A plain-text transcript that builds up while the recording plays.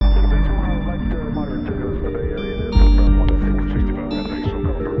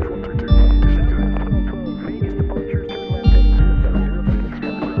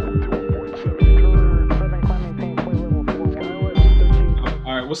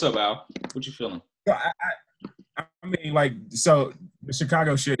What's up, Al? What you feeling? So I mean, like, so the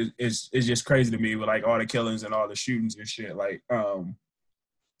Chicago shit is just crazy to me with like all the killings and all the shootings and shit. Like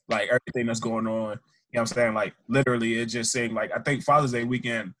everything that's going on. You know what I'm saying? Like literally, it just seemed like I think Father's Day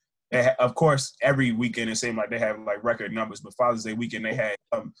weekend. Of course, every weekend it seemed like they have like record numbers, but Father's Day weekend they had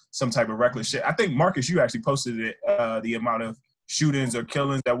some type of reckless shit. I think Marcus, you actually posted it, the amount of shootings or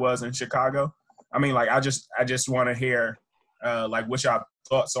killings that was in Chicago. I mean, like I just want to hear like what y'all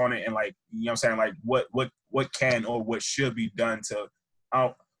thoughts on it, and like, you know what I'm saying, like what can or what should be done to.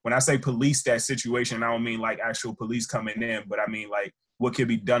 When I say police that situation, I don't mean like actual police coming in, but I mean like what could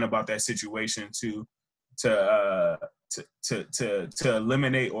be done about that situation to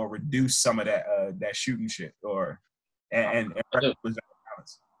eliminate or reduce some of that shooting shit or and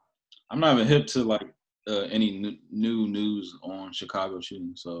I'm not even hip to like any new news on Chicago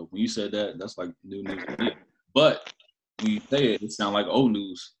shooting. So when you said that, that's like new news to me. But when you say it, it sounds like old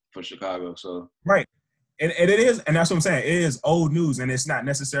news for Chicago. So right, and it is, and that's what I'm saying. It is old news, and it's not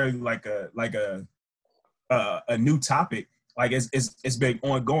necessarily like a new topic. Like it's been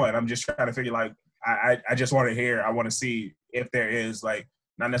ongoing. I'm just trying to figure like I just want to hear. I want to see if there is like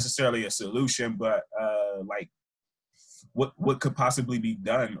not necessarily a solution, but like what could possibly be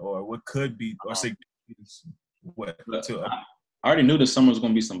done or what could be or what to. I already knew this summer was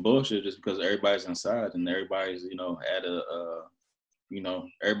gonna be some bullshit just because everybody's inside and everybody's at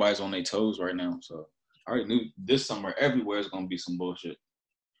everybody's on their toes right now. So I already knew this summer everywhere is gonna be some bullshit.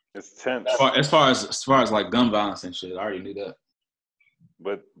 It's tense. As far as like gun violence and shit, I already knew that.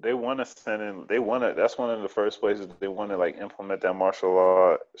 But they want to send in. They want to. That's one of the first places they want to like implement that martial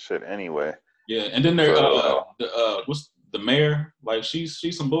law shit anyway. Yeah, and then there, what's the mayor? Like she's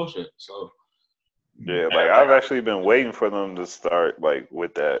some bullshit. So yeah, like I've actually been waiting for them to start like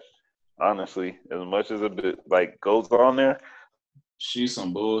with that. Honestly, as much as a bit like goes on there, she's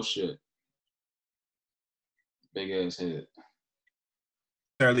some bullshit. Big ass head.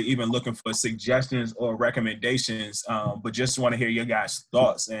 Even looking for suggestions or recommendations, but just want to hear your guys'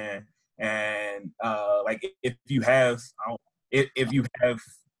 thoughts and like if you have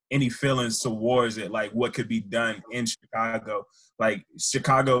any feelings towards it, like what could be done in Chicago. Like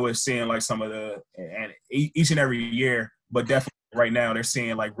Chicago is seeing like some of the, and each and every year, but definitely right now they're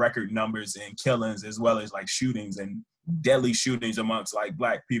seeing like record numbers in killings as well as like shootings and deadly shootings amongst like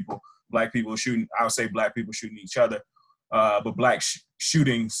black people shooting. I would say black people shooting each other. But black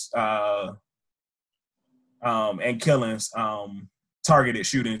shootings and killings, targeted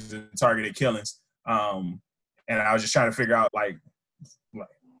shootings and targeted killings. And I was just trying to figure out, like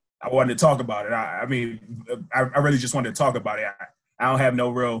I wanted to talk about it. I mean, I really just wanted to talk about it. I don't have no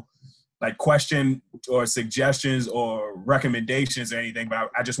real like question or suggestions or recommendations or anything,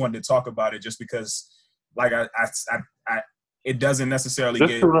 but I just wanted to talk about it just because, like, I it doesn't necessarily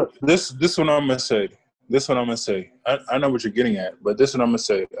This what I'm gonna say. This is what I'm going to say. I know what you're getting at, but this is what I'm going to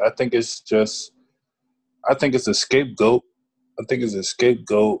say. I think it's a scapegoat. I think it's a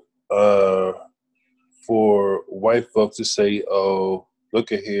scapegoat for white folks to say, oh,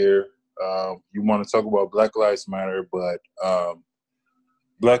 look at here. You want to talk about Black Lives Matter, but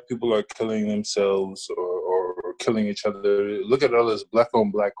black people are killing themselves or killing each other. Look at all this black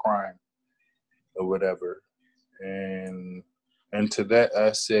on black crime or whatever. And to that,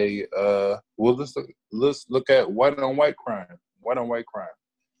 I say, well, let's look at white on white crime. White on white crime,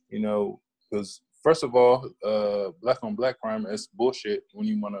 because first of all, black on black crime is bullshit.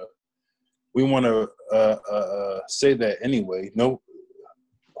 We want to say that anyway. No,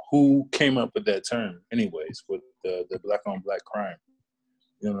 who came up with that term, anyways, with the black on black crime?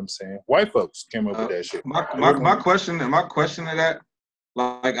 You know what I'm saying? White folks came up with that shit. My question to that,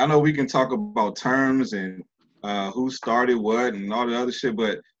 like I know we can talk about terms and who started what and all the other shit,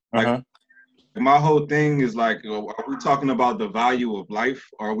 but like my whole thing is like, are we talking about the value of life,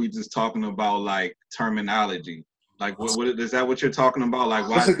 or are we just talking about like terminology? Like, what is that what you're talking about? Like,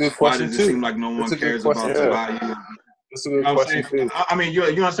 why does it seem like no one cares about the value? That's a good question too. I mean, you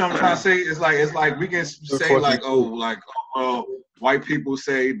understand what I'm trying to say? It's like we can say like, well, white people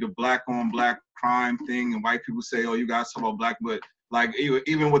say the black on black crime thing, and white people say, oh, you guys talk about black, but like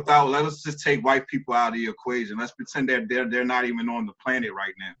even without, let's just take white people out of the equation. Let's pretend that they're not even on the planet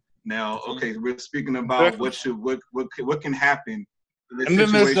right now. Now, okay, we're speaking about what can happen in this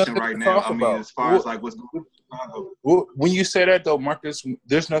situation right now. I mean, as far as like what's going on. Well, when you say that though, Marcus,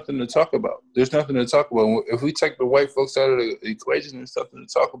 there's nothing to talk about. There's nothing to talk about. If we take the white folks out of the equation, there's nothing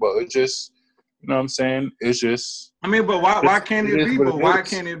to talk about. It's just, you know what I'm saying? It's just. I mean, but why can't it be? But why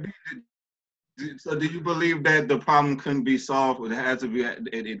can't it be? So do you believe that the problem couldn't be solved? It has to be.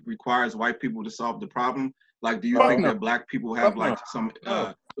 It requires white people to solve the problem. Like, do you think that black people have like some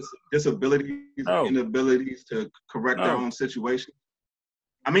disabilities, No. inabilities to correct their No. own situation?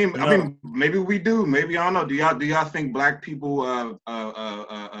 I mean, maybe we do. Maybe I don't know. Do y'all think black people are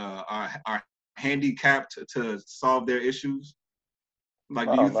handicapped to solve their issues? Like,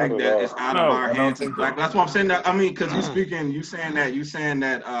 do No, you not think at that all. it's out of No, our I don't hands as think black? so. That's what I'm saying. That, I mean, because you saying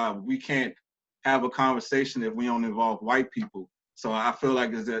that we can't have a conversation if we don't involve white people. So I feel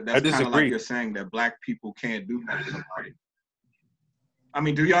like that's kind of like disagree. you're saying that black people can't do nothing about it. I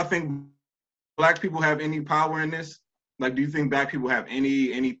mean, do y'all think black people have any power in this? Like, do you think black people have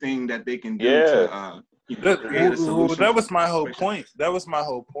anything that they can do Yeah. to create a solution? That was my whole point. That was my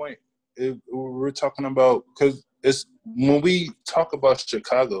whole point. We're talking about, because it's when we talk about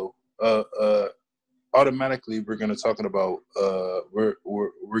Chicago, automatically we're going to talking about we're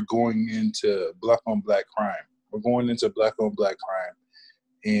going into black on black crime. We're going into black on black crime,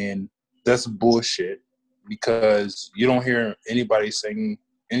 and that's bullshit because you don't hear anybody saying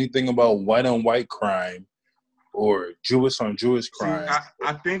anything about white on white crime or Jewish on Jewish crime. See,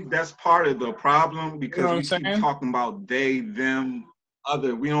 I think that's part of the problem because we keep saying? talking about they, them,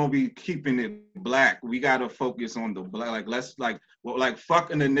 other. We don't be keeping it black. We gotta focus on the black. Like let's like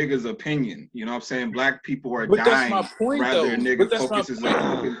fucking the niggas' opinion. You know what I'm saying? Black people are But dying. that's my point, rather though. nigga But that's focuses my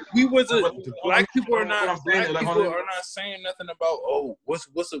point. on. We wasn't. But Black people are what not. I'm saying, Black like, people are not saying nothing about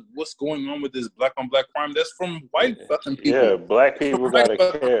what's going on with this black on black crime. That's from white fucking people. Yeah, black people gotta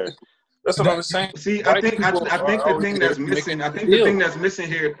care. That's what I'm saying. See, White I think people the are thing out that's there missing. making I think the thing that's missing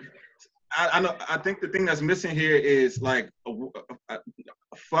here. I think the thing that's missing here is like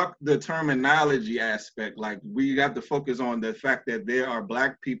fuck the terminology aspect. Like we have to focus on the fact that there are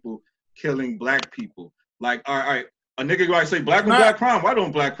black people killing black people. Like all right, a nigga might say black on black crime. Why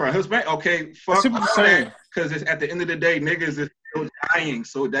don't black crime? Okay, fuck that. Because it's at the end of the day, niggas is still dying,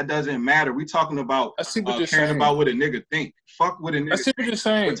 so that doesn't matter. We talking about caring about what a nigga think. Fuck what a nigga. I see what you're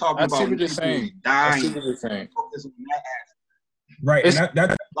saying. We're talking about people dying. I see what you're saying. Right, and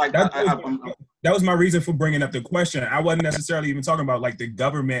that was my reason for bringing up the question. I wasn't necessarily even talking about like the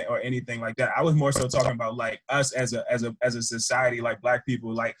government or anything like that. I was more so talking about like us as a society, like black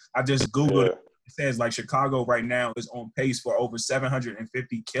people. Like I just Googled it. It says like Chicago right now is on pace for over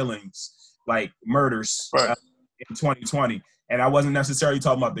 750 killings, like murders in 2020. And I wasn't necessarily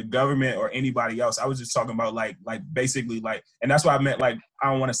talking about the government or anybody else. I was just talking about like basically like, and that's why I meant like I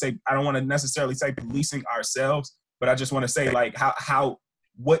don't want to necessarily say policing ourselves. But I just want to say, like,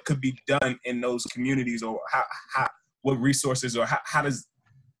 what could be done in those communities, or what resources, or how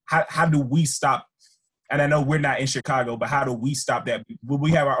do we stop? And I know we're not in Chicago, but how do we stop that?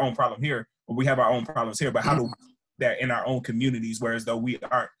 We have our own problem here, or we have our own problems here, but how do we stop that in our own communities, whereas though we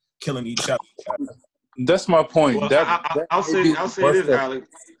aren't killing each other? That's my point. Well, I'll say this, Alex.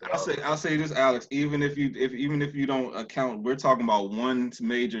 I'll say this, Alex. Even if you don't account, we're talking about one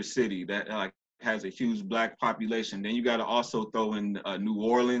major city that like has a huge black population. Then you got to also throw in New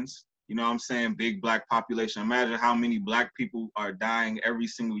Orleans. You know what I'm saying? Big black population. Imagine how many black people are dying every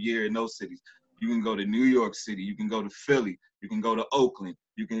single year in those cities. You can go to New York City. You can go to Philly. You can go to Oakland.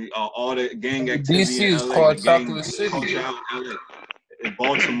 You can all the gang activity DC in is LA, called Chocolate City. LA, in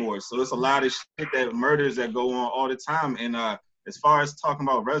Baltimore. So it's a lot of shit that murders that go on all the time. And as far as talking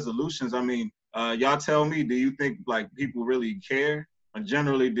about resolutions, I mean, y'all tell me, do you think like people really care? Or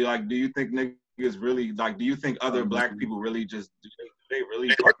generally, do you think niggas really like? Do you think other black people really do they really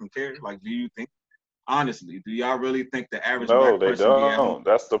fucking care? Like, do you think honestly? Do y'all really think the average black person? No, they don't.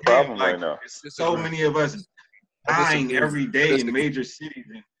 That's the problem right now. So many of us dying every day in major cities,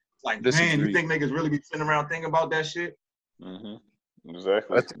 and like, man, you think niggas really be sitting around thinking about that shit? Mm-hmm.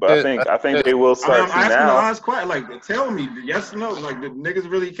 Exactly. But I think they will start I'm asking now. an honest question. Like, tell me, yes or no? Like, do niggas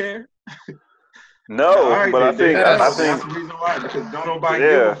really care? No, right, but I think that's the reason why, because don't nobody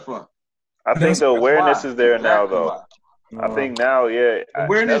give a fuck. I think the awareness is there now, though. I think now,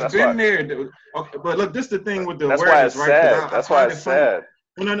 awareness been there. Okay, but look, this is the thing with the that's awareness, why it's right? sad. That's why it's sad.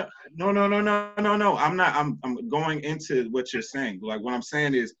 No. I'm going into what you're saying. Like what I'm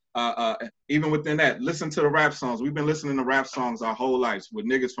saying is, even within that, listen to the rap songs. We've been listening to rap songs our whole lives with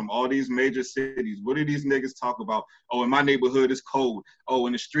niggas from all these major cities. What do these niggas talk about? Oh, in my neighborhood it's cold. Oh,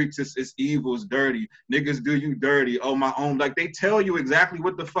 in the streets it's evil, it's dirty. Niggas do you dirty. Oh, my own. Like they tell you exactly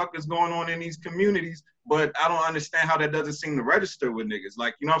what the fuck is going on in these communities. But I don't understand how that doesn't seem to register with niggas.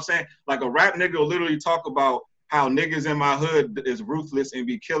 Like, you know what I'm saying? Like a rap nigga will literally talk about how niggas in my hood is ruthless and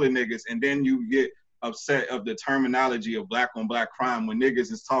be killing niggas, and then you get upset of the terminology of black on black crime when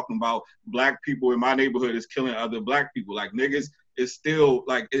niggas is talking about black people in my neighborhood is killing other black people. Like niggas is still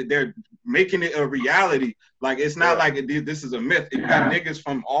like they're making it a reality. Like it's not like this is a myth. It got niggas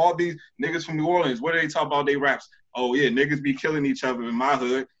from all these niggas from New Orleans. What do they talk about? They raps Oh yeah, niggas be killing each other in my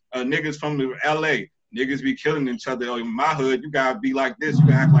hood. Niggas from the LA, niggas be killing each other. Oh, in my hood, you gotta be like this, you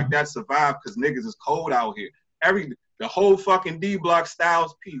gotta act like that, survive, because niggas is cold out here. The whole fucking D Block,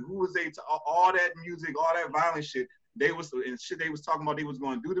 Styles P, who was they to all that music, all that violent shit. They was talking about they was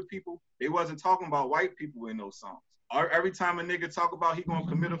gonna do to people. They wasn't talking about white people in those songs. Every time a nigga talk about he gonna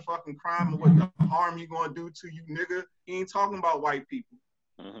commit a fucking crime and what the harm he gonna do to you, nigga, he ain't talking about white people.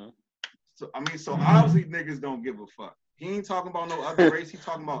 Mm-hmm. So obviously niggas don't give a fuck. He ain't talking about no other race. He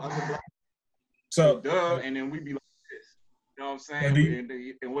talking about other black. So duh, and then we be like this. You know what I'm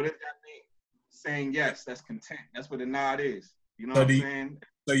saying? And what does that mean? Saying yes, that's content. That's what a nod is. You know what I'm saying?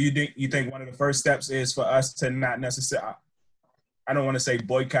 So you think one of the first steps is for us to not necessarily, I don't want to say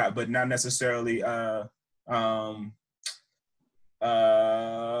boycott, but not necessarily shit. I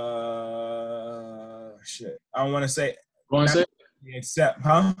don't want to say. Go and say accept,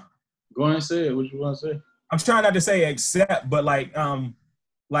 huh? Go ahead and say it. What you want to say? I'm trying not to say accept, but like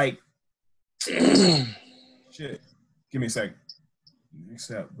shit. Give me a second.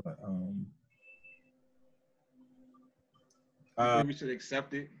 Accept, but we should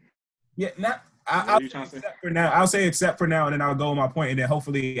accept it. Yeah, I'll accept for now. I'll say accept for now, and then I'll go on my point, and then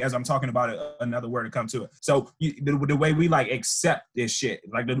hopefully, as I'm talking about it, another word to come to it. So the way we like accept this shit,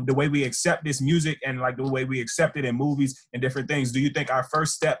 like the way we accept this music, and like the way we accept it in movies and different things. Do you think our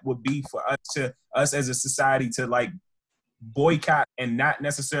first step would be for us as a society to like boycott and not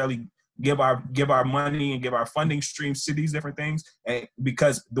necessarily give our money and give our funding streams to these different things? And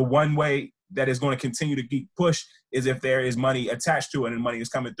because the one way that is going to continue to keep pushed is if there is money attached to it and money is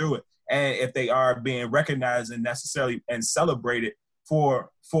coming through it. And if they are being recognized and necessarily and celebrated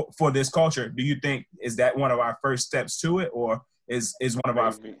for this culture, do you think is that one of our first steps to it, or is one of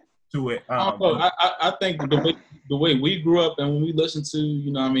our to it? I think the way we grew up and when we listened to,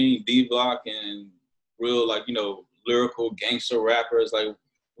 you know what I mean, D Block and real like, you know, lyrical gangster rappers, like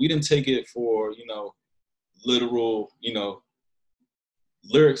we didn't take it for, you know, literal, you know,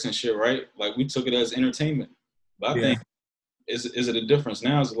 lyrics and shit, right? Like we took it as entertainment. But I think is it a difference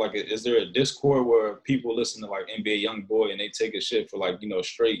now? Is it like is there a Discord where people listen to like NBA YoungBoy and they take a shit for like, you know,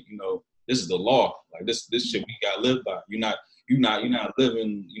 straight, you know, this is the law. Like this shit we gotta live by. You're not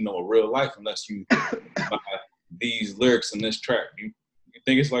living, you know, a real life unless you buy these lyrics in this track. You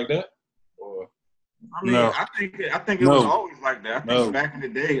think it's like that? Or I mean, no. I think it was always like that. I think back in the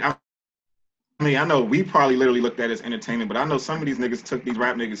day, I mean, I know we probably literally looked at it as entertainment, but I know some of these niggas took these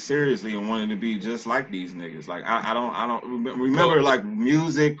rap niggas seriously and wanted to be just like these niggas. Like I don't remember like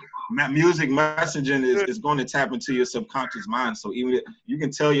music messaging is going to tap into your subconscious mind. So even you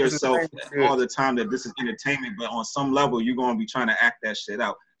can tell yourself all the time that this is entertainment, but on some level you're going to be trying to act that shit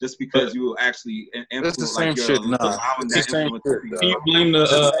out just because you will actually influence. It's the same shit. It's the same shit. Can you blame the?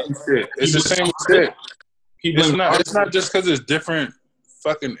 It's the same shit. It's not just because it's different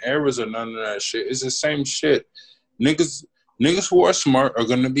fucking eras or none of that shit. It's the same shit. Niggas who are smart are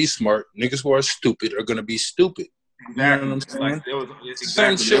gonna be smart. Niggas who are stupid are gonna be stupid. Exactly. You know what I'm saying? It's the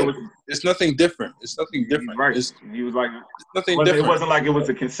same shit. It's nothing different. It's nothing different. Right. He was like nothing different. It wasn't like it was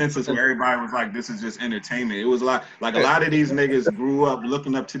a consensus where everybody was like, this is just entertainment. It was like a lot of these niggas grew up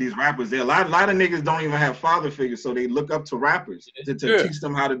looking up to these rappers. A lot of niggas don't even have father figures, so they look up to rappers to teach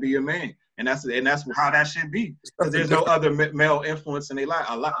them how to be a man. And that's how that should be. Because there's no other male influence in their life.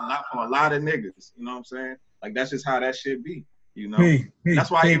 A lot for a lot of niggas. You know what I'm saying? Like that's just how that should be. You know, that's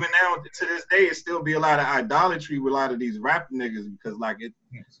why even now to this day it still be a lot of idolatry with a lot of these rap niggas because like it,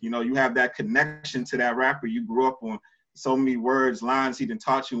 you know, you have that connection to that rapper you grew up on. So many words, lines he done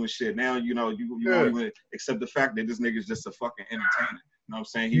taught you and shit. Now you know you don't even accept the fact that this nigga's just a fucking entertainer. You know what I'm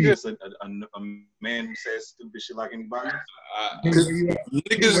saying? He's just a man who says stupid shit like anybody else.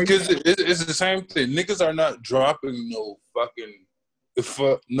 Niggas, it's the same thing. Niggas are not dropping no fucking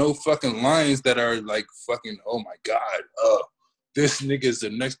lines that are like fucking, oh my God, this nigga's the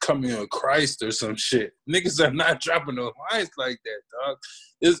next coming of Christ or some shit. Niggas are not dropping no lines like that, dog.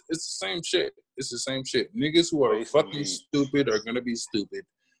 It's the same shit. It's the same shit. Niggas who are fucking stupid are gonna be stupid.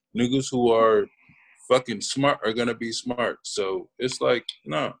 Niggas who are fucking smart are gonna be smart. So it's like,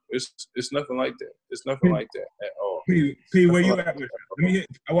 no, it's nothing like that. It's nothing like that at all. P, where you at with it?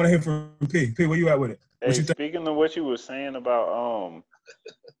 I want to hear from P. P, where you at with it? Hey, speaking of what you were saying about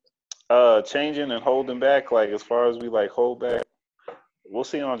changing and holding back, like as far as we like hold back, we'll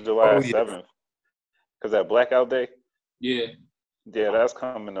see on July 7th. Cause that Blackout Day. Yeah, that's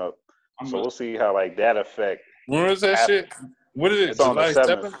coming up. So we'll see how like that affect. When is that shit? What is it? It's July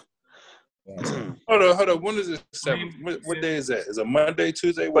 7th. Hold on. When is it 7th? What day is that? Is it Monday,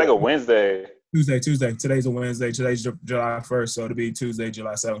 Tuesday? Like a Wednesday. Tuesday. Today's a Wednesday. Today's July 1st, so it'll be Tuesday,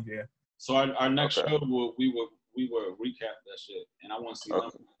 July 7th. Yeah. So our next show, we we will recap that shit, and I want to see them.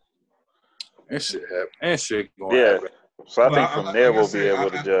 That shit happen. That shit gonna Yeah. happen. So I Well, think from there like I we'll said, be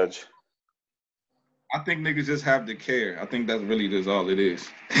able to judge. I think niggas just have to care. I think that's really just all it is.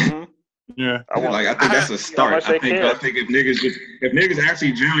 Mhm. Yeah. I want. I think that's a See how start. much they care. I think if niggas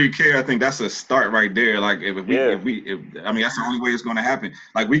actually genuinely care, I think that's a start right there. Like if I mean that's the only way it's gonna happen.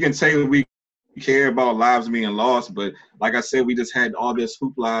 Like we can say we care about lives being lost, but like I said, we just had all this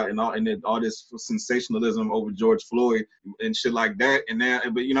hoopla and all this sensationalism over George Floyd and shit like that. And now,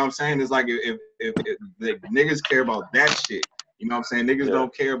 but you know what I'm saying? It's like if the niggas care about that shit, you know what I'm saying? Niggas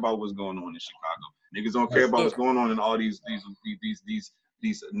don't care about what's going on in Chicago. Niggas don't care about what's going on in all these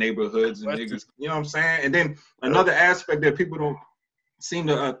neighborhoods and niggas. You know what I'm saying? And then another aspect that people don't seem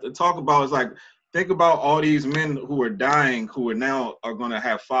to talk about is like, think about all these men who are dying, who are now going to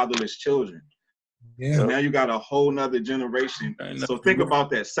have fatherless children. Yeah. So now you got a whole nother generation. So think about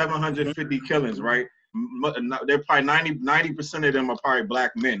that, 750 killings, right? They're probably 90% of them are probably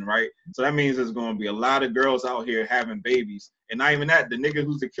black men, right? So that means there's going to be a lot of girls out here having babies. And not even that, the nigga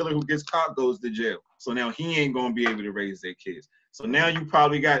who's the killer who gets caught goes to jail. So now he ain't going to be able to raise their kids. So now you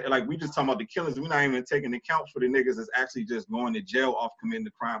probably got, like, we just talking about the killings. We're not even taking account for the niggas that's actually just going to jail off committing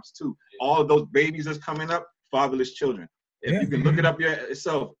the crimes too. All of those babies that's coming up, fatherless children. If you can look it up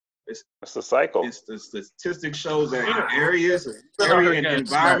yourself, It's a cycle. the statistic shows that in area and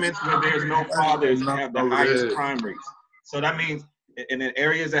environments where there's no fathers have the highest crime rates. So that means in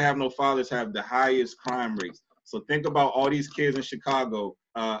areas that have no fathers have the highest crime rates. So think about all these kids in Chicago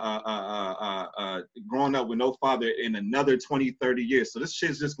growing up with no father in another 20, 30 years. So this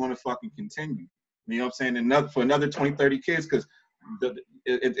shit's just going to fucking continue. You know what I'm saying? For another 20, 30 kids, because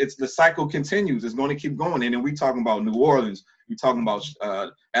it's the cycle continues. It's going to keep going. And then we talking about New Orleans. We talking about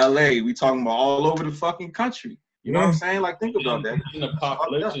LA. We talking about all over the fucking country. You know what I'm saying? Like, think about that. And the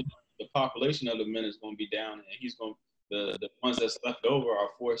population of the men is going to be down, and he's going. The ones that's left over are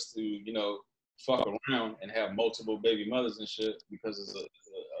forced to, you know, fuck around and have multiple baby mothers and shit because it's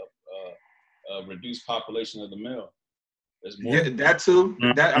a reduced population of the male. There's more. Yeah, that too.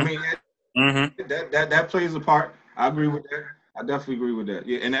 That I mean, that plays a part. I agree with that. I definitely agree with that.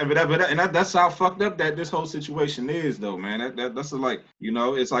 Yeah, and that's how fucked up that this whole situation is, though, man. That's like, you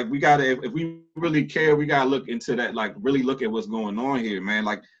know, it's like we gotta, if we really care, we gotta look into that, like really look at what's going on here, man.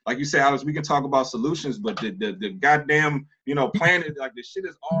 Like you said, Alex, we can talk about solutions, but the goddamn, you know, planet, like the shit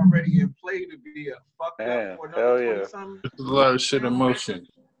is already in play to be a fucked up for another 20-something. There's a lot of shit in motion.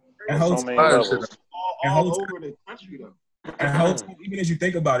 So many levels. All over the country, though. And even as you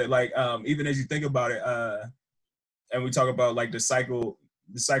think about it, like and we talk about like the cycle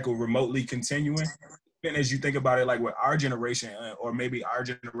remotely continuing. And as you think about it, like with our generation, or maybe our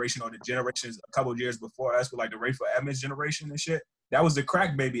generation or the generations a couple of years before us, with like the Rayford Evans generation and shit, that was the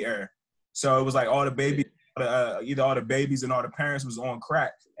crack baby era. So it was like all the babies, either all the babies and all the parents was on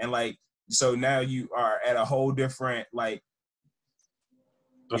crack, and like so now you are at a whole different like.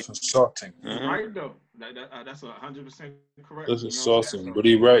 That's insulting. Right though, that's 100% correct. That's insulting, but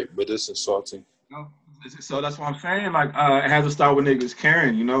he's right. But it's insulting. No, so that's what I'm saying. Like, it has to start with niggas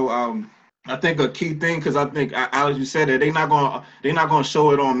caring. You know, I think a key thing, because I think, Alex, you said that they're not gonna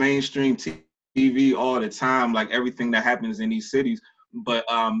show it on mainstream TV all the time, like everything that happens in these cities. But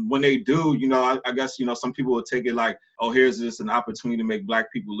when they do, you know, I guess, you know, some people will take it like, oh, here's just an opportunity to make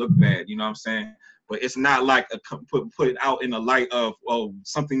black people look bad. You know what I'm saying? But it's not like put it out in the light of, oh,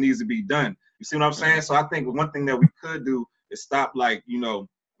 something needs to be done. You see what I'm saying? So I think one thing that we could do is stop, like, you know,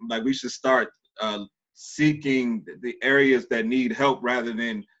 like we should start seeking the areas that need help rather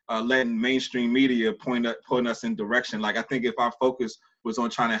than letting mainstream media point us in direction. Like, I think if our focus was on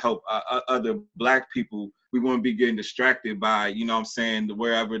trying to help other black people, we wouldn't be getting distracted by, you know what I'm saying,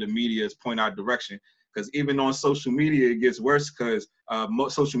 wherever the media is point our direction. Because even on social media, it gets worse because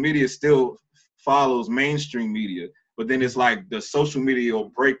social media still follows mainstream media. But then it's like the social media will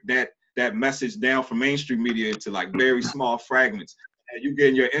break that message down from mainstream media into like very small fragments. And you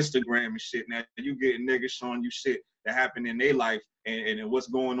getting your Instagram and shit now, you getting niggas showing you shit that happened in their life and what's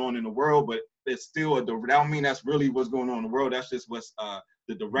going on in the world, but it's still that don't mean that's really what's going on in the world. That's just what's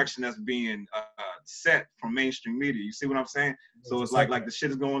the direction that's being set from mainstream media. You see what I'm saying? So it's like the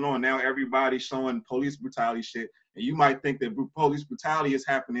shit is going on now. Everybody's showing police brutality shit, and you might think that police brutality is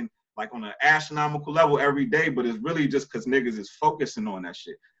happening like on an astronomical level every day, but it's really just because niggas is focusing on that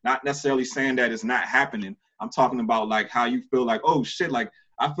shit. Not necessarily saying that it's not happening. I'm talking about like how you feel like, oh shit, like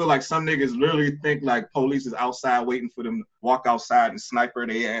I feel like some niggas literally think like police is outside waiting for them to walk outside and sniper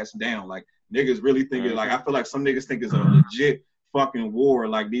their ass down. Like niggas really think it, like I feel like some niggas think it's a legit fucking war,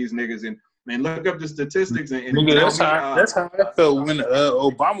 like these niggas, and Man, look up the statistics and Nigga, tell that's how I felt when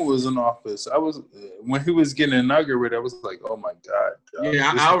Obama was in office. I was when he was getting inaugurated. I was like, oh my god.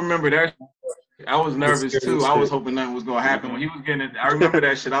 Yeah, I remember that. I was nervous too. I was hoping nothing was gonna happen when he was getting it. I remember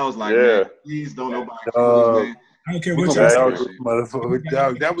that shit. I was like, man, please don't nobody kill me, man. I don't care We what gonna y'all be out say. this motherfucker.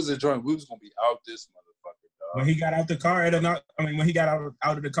 Dog, that was a joint. We was gonna be out this motherfucker, dog. When he got out the car when he got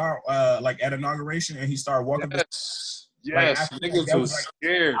out of the car, like at inauguration, and he started walking. Yes, niggas was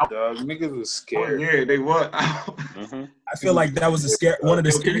scared, dog. Niggas was scared. Yeah, they were. I feel like that was one of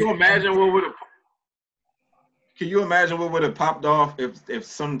the scary. Can you imagine what would have popped off if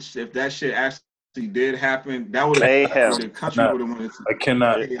that shit actually did happen? That would have the country would have wanted to. I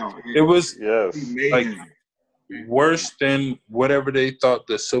cannot. It was like worse than whatever they thought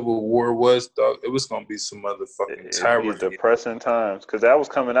the Civil War was, dog. It was gonna be some motherfucking tyranny. Depressing times, because that was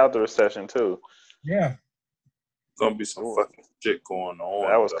coming out the recession too. Yeah. Gonna be some fucking shit going on.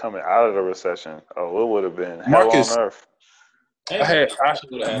 That was coming out of the recession. Oh, it would have been Marcus, hell on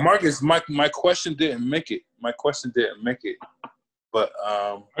earth. Marcus, my question didn't make it. My question didn't make it. But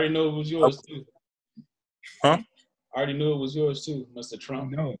I already know it was yours too. Huh? I already knew it was yours too, Mr. Trump.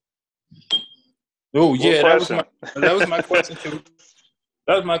 No. Oh yeah, that was my question too.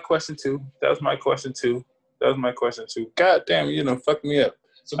 That was my question too. God damn, fuck me up.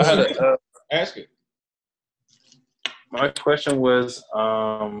 So ask it. My question was,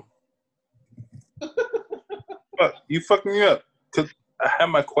 you fucked me up. Cause I had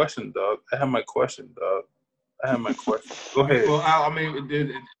my question, dog. Go ahead. Well, I mean,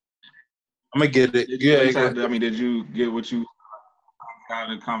 I'm gonna get it. Did you get what you got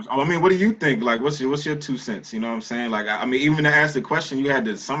in the comments? I mean, what do you think? Like, what's your 2 cents? You know what I'm saying? Like, I mean, even to ask the question, you had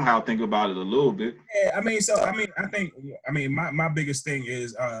to somehow think about it a little bit. Yeah, I think my biggest thing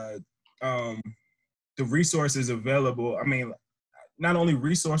is the resources available. I mean, not only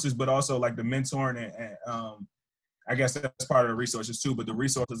resources, but also like the mentoring and I guess that's part of the resources too, but the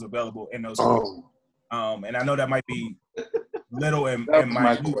resources available in those. And I know that might be little and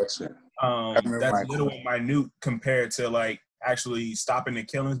minute. Question. That's little and minute compared to like actually stopping the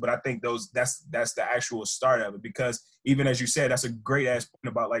killings, but I think that's the actual start of it, because even as you said, that's a great ass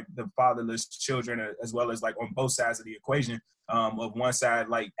point about like the fatherless children, as well as like on both sides of the equation. Of one side,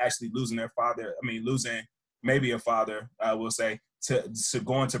 like actually losing their father, losing maybe a father, we'll say, to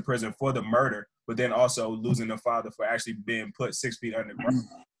going to prison for the murder, but then also losing the father for actually being put 6 feet underground.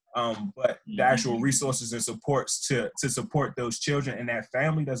 But the actual resources and supports to support those children and that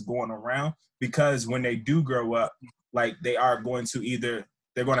family that's going around, because when they do grow up, like they are going to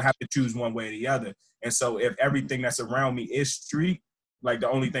they're going to have to choose one way or the other. And so if everything that's around me is street, like the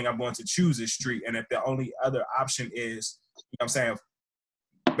only thing I'm going to choose is street. And if the only other option is, you know what I'm saying,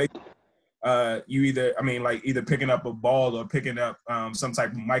 you either picking up a ball or picking up some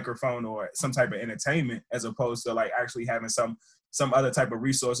type of microphone or some type of entertainment, as opposed to like actually having some other type of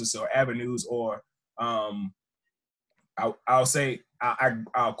resources or avenues, or I'll say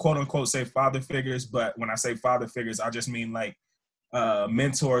I'll quote unquote say father figures, but when I say father figures, I just mean like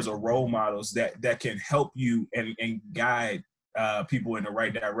mentors or role models that can help you and guide people in the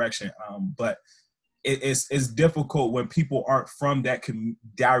right direction. But it's difficult when people aren't from that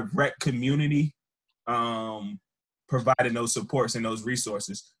direct community providing those supports and those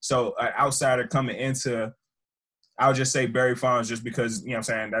resources. So an outsider coming into, I'll just say Barry Farms, just because, you know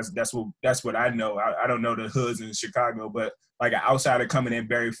what I'm saying, that's what I know. I don't know the hoods in Chicago, but like an outsider coming in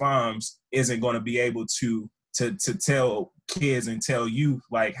Barry Farms isn't going to be able to tell kids and tell youth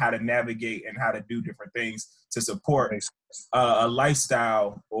like how to navigate and how to do different things to support a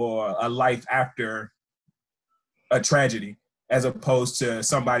lifestyle or a life after a tragedy, as opposed to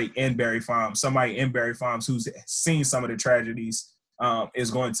somebody in Barry Farms. Somebody in Barry Farms who's seen some of the tragedies is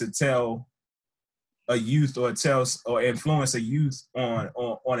going to tell a youth or influence a youth on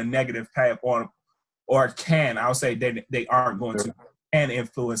a negative path, I'll say they aren't going to, can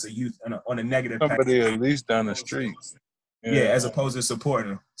influence a youth on a negative path. Somebody at least down the street. Yeah, as opposed to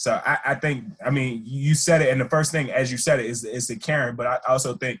supporting them. So I think, you said it, and the first thing as you said it is the caring, but I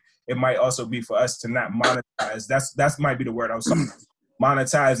also think it might also be for us to not monetize. That's might be the word I was talking about.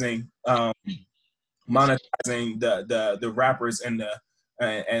 Monetizing the rappers and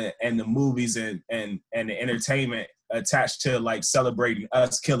the movies and the entertainment attached to like celebrating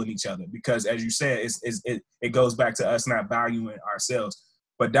us killing each other, because as you said, it goes back to us not valuing ourselves.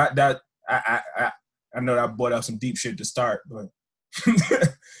 But that I know that I brought up some deep shit to start, but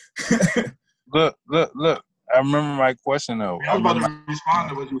look. I remember my question though. I was about to respond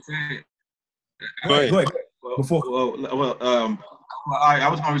to what you said. Go ahead. I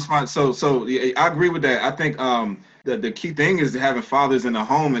was gonna respond. So yeah, I agree with that. I think the key thing is having fathers in the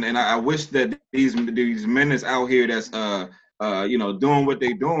home, and I wish that these men that's out here that's doing what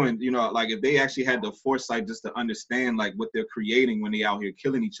they doing, like if they actually had the foresight just to understand like what they're creating when they out here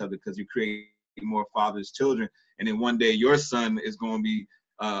killing each other, because you create more fathers' children, and then one day your son is going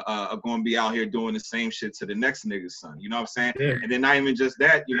to be out here doing the same shit to the next nigga's son. You know what I'm saying? Yeah. And then not even just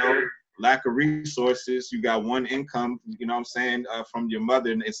that, lack of resources. You got one income, you know what I'm saying, from your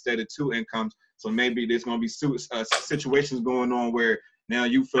mother instead of two incomes. So maybe there's going to be situations going on where now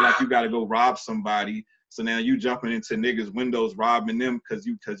you feel like you got to go rob somebody. So now you jumping into niggas' windows, robbing them because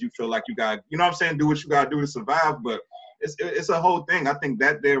you feel like you got, you know what I'm saying, do what you got to do to survive. But it's a whole thing. I think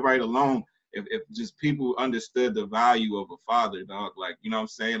that there right alone, if just people understood the value of a father, dog, like, you know what I'm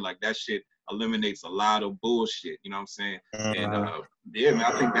saying, like that shit eliminates a lot of bullshit, you know what I'm saying? And yeah, man,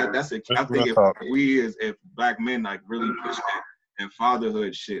 I think that's I think if black men like really push that and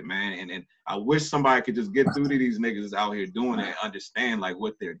fatherhood shit, man, and I wish somebody could just get through to these niggas out here doing it and understand like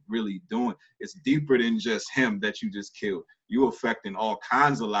what they're really doing. It's deeper than just him that you just killed. You affecting all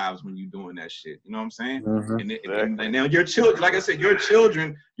kinds of lives when you doing that shit. You know what I'm saying? And now your children, like I said, your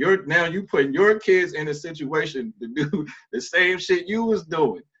children, you putting your kids in a situation to do the same shit you was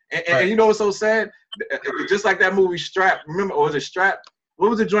doing. And you know what's so sad? Just like that movie Strap. Remember, or was it Strap? What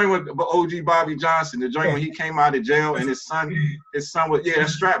was the joint with OG Bobby Johnson? The joint when he came out of jail and his son was,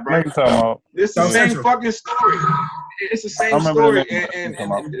 that's Strap, right? It's the same fucking story. It's the same story. And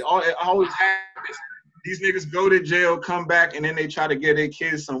it always happens. These niggas go to jail, come back, and then they try to give their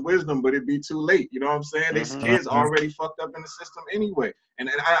kids some wisdom, but it'd be too late. You know what I'm saying? These kids already fucked up in the system anyway. And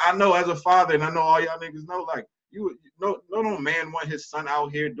I know as a father, and I know all y'all niggas know, like, no man want his son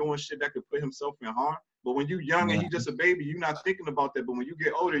out here doing shit that could put himself in harm. But when you young and he just a baby, you're not thinking about that. But when you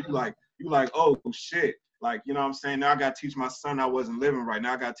get older, you like, oh shit. Like, you know what I'm saying? Now I gotta teach my son I wasn't living right.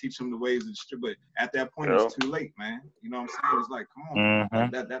 Now I gotta teach him the ways of the street. But at that point, it's too late, man. You know what I'm saying? It's like, come on.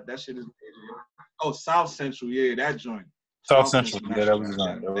 Like, that shit is crazy. Oh, South Central, yeah, that joint. South Central, yeah, that was a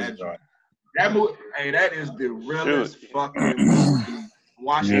joint. That movie, hey, that is the realest fucking movie.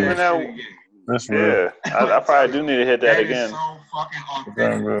 Watch that shit again. That's real. I probably do need to hit that again. That is so fucking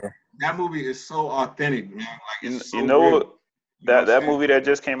authentic. That movie is so authentic, man. Like, it's so you know real. what? That movie that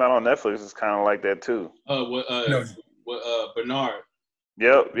just came out on Netflix is kind of like that too. Bernard.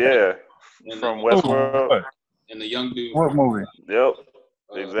 Yep, yeah. From Westworld. And the young dude. What movie? Yep,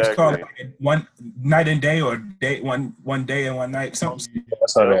 exactly. It's called One Night and Day, or one day and one night, something. I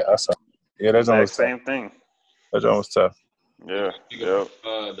saw that. Yeah, that's almost same thing. That's almost tough. Yeah,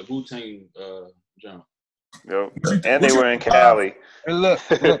 the Wu-Tang jump. Yep. And they were in Cali. Hey, look,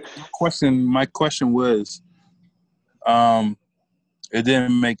 my question was, it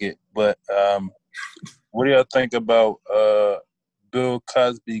didn't make it, but what do y'all think about Bill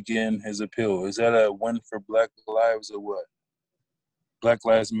Cosby getting his appeal? Is that a win for Black Lives or what? Black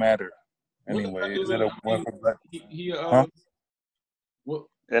Lives Matter. Anyway, is that a win for Black?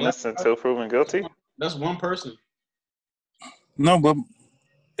 Innocent till proven guilty. That's one person. No, but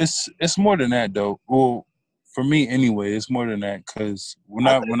it's more than that though. Well, for me anyway, it's more than that, because when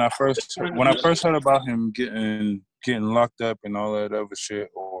I first heard about him getting locked up and all that other shit,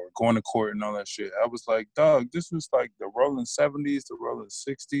 or going to court and all that shit, I was like, dog, this was like the rolling 70s, the rolling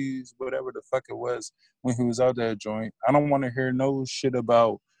 60s, whatever the fuck it was when he was out there joint. I don't want to hear no shit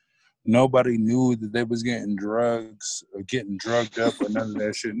about nobody knew that they was getting drugs or getting drugged up or none of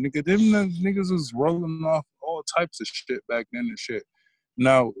that shit. Nigga, them niggas was rolling off all types of shit back then and shit.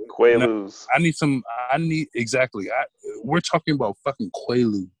 Now, Quaaludes. We're talking about fucking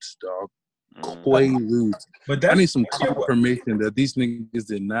Quaaludes, dog. Quaaludes. But I need some confirmation that these niggas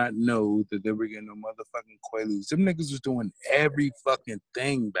did not know that they were getting no motherfucking Quaaludes. Them niggas was doing every fucking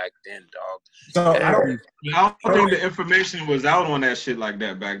thing back then, dog. So I don't think the information was out on that shit like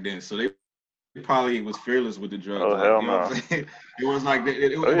that back then. So they probably was fearless with the drugs. Oh, hell no. It was like like they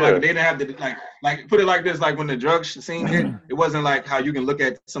didn't have to like put it like this, like when the drug scene hit, it wasn't like how you can look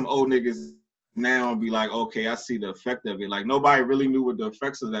at some old niggas now and be like, okay, I see the effect of it. Like nobody really knew what the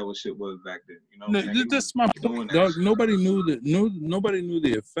effects of that shit was back then. You know, that's my point, dog. Nobody knew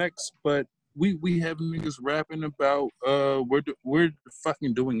the effects, but we have niggas rapping about we're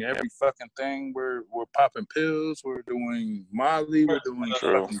fucking doing every fucking thing. We're popping pills. We're doing Molly. We're doing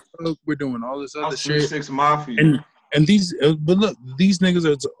fucking coke. We're doing all this other shit. 6 Mafia. And these, but look, these niggas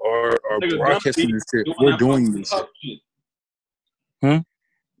are broadcasting this shit. We're doing this shit.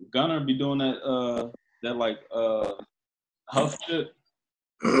 Gunner be doing that like huff shit.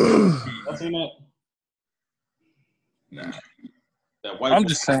 I seen that. Nah. that white. I'm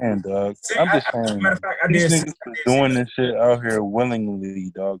just saying, dog. See, I'm just saying. matter of fact, I These did niggas was doing this shit out here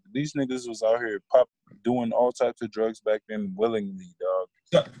willingly, dog. These niggas was out here doing all types of drugs back then willingly,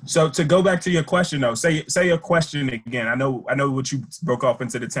 dog. So to go back to your question though, say your question again. I know what you broke off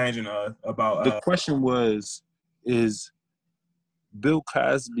into the tangent about. The question was, is Bill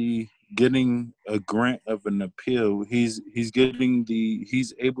Cosby getting a grant of an appeal? He's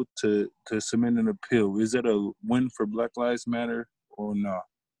able to submit an appeal. Is that a win for Black Lives Matter or not?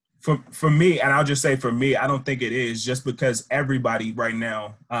 For me, and I'll just say for me, I don't think it is, just because everybody right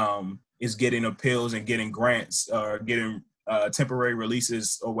now is getting appeals and getting grants or getting temporary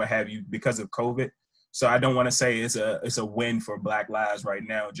releases or what have you because of COVID. So I don't want to say it's a win for Black Lives right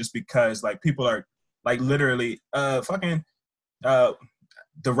now, just because like people are like literally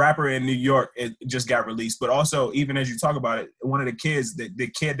the rapper in New York, it just got released. But also, even as you talk about it, one of the kids, the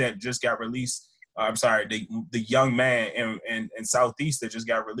kid that just got released, the young man in Southeast that just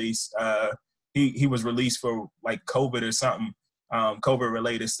got released, he was released for like COVID or something, COVID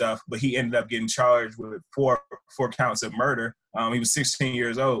related stuff, but he ended up getting charged with four counts of murder. He was 16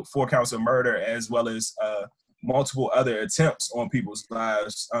 years old, 4 counts of murder, as well as multiple other attempts on people's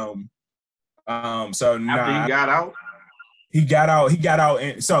lives. So After he got out? He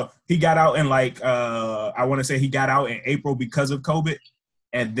got out in like I want to say he got out in April because of COVID,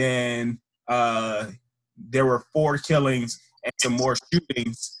 and then there were 4 killings and some more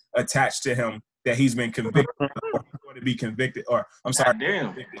shootings attached to him that he's been convicted or going to be convicted, or I'm sorry,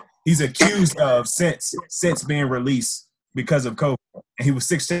 damn, he's accused of since being released because of COVID, and he was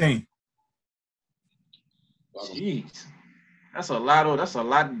 16. Jeez. That's a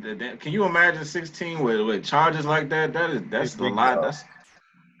lot. Can you imagine 16 with charges like that? That's a lot.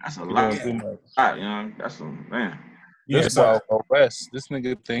 That's a lot. You know, that's a man. Yeah, this Wild Wild West. This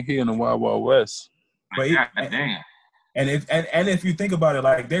nigga think he in the Wild Wild West. But damn. And if you think about it,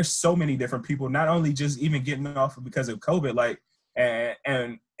 like there's so many different people, not only just even getting off because of COVID, like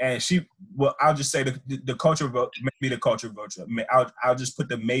and she. Well, I'll just say the culture vote, maybe the culture vulture. I'll just put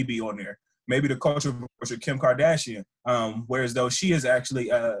the maybe on there. Maybe the culture vulture Kim Kardashian. Whereas though she has actually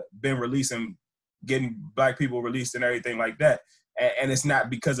been releasing, getting black people released and everything like that. And it's not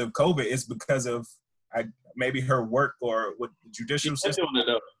because of COVID. It's because of maybe her work or with the judicial system.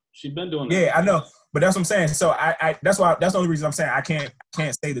 She's been doing it. Yeah, I know. But that's what I'm saying. So that's the only reason I'm saying I can't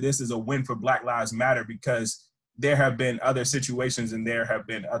say that this is a win for Black Lives Matter, because there have been other situations and there have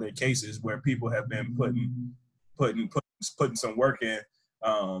been other cases where people have been putting some work in,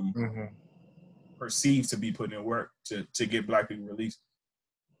 perceived to be putting in work to get black people released.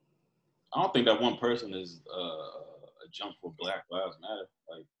 I don't think that one person is a jump for Black Lives Matter.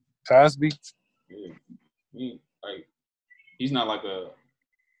 Like Cosby. Yeah, he's not like a.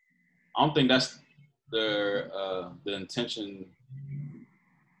 I don't think that's the intention,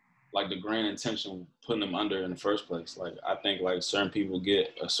 like the grand intention, putting them under in the first place. Like I think like certain people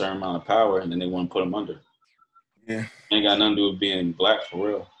get a certain amount of power and then they want to put them under. Yeah, ain't got nothing to do with being black for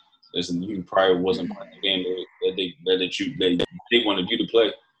real. Listen, you probably wasn't playing the game that they wanted you to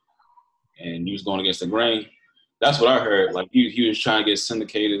play, and you was going against the grain. That's what I heard. Like he was trying to get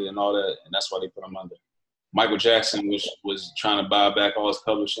syndicated and all that, and that's why they put him under. Michael Jackson was trying to buy back all his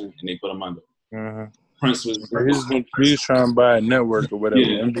publishing, and they put him under. Prince was he was trying to buy a network or whatever.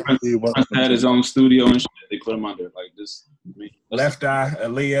 Yeah, Prince had his own studio and shit. They put him under like this. Left Eye,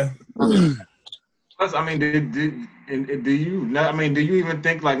 Aaliyah. Plus, I mean, do you even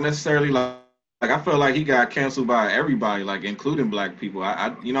think like necessarily like I feel like he got canceled by everybody, like including black people.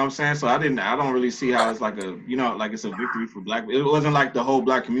 I you know what I'm saying? So I don't really see how it's like like it's a victory for black. It wasn't like the whole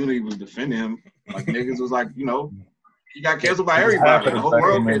black community was defending him. Like niggas was like, he got canceled by everybody. The whole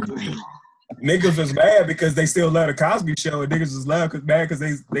world. Niggas was mad because they still love the Cosby Show, and niggas was mad because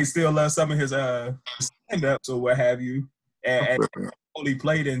they still love some of his stand-ups or what have you, and only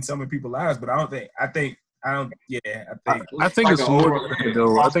played in some of people's lives. But I think it's more than that,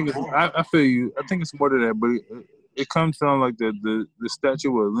 though. I feel you. I think it's more than that, but it comes down like the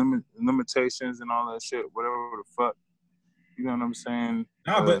statute of limitations and all that shit, whatever the fuck. You know what I'm saying?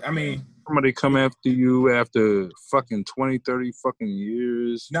 No, but I mean, somebody come after you after fucking 20, 30 fucking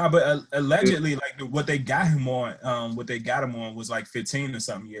years. No, but allegedly, like what they got him on, was like 15 or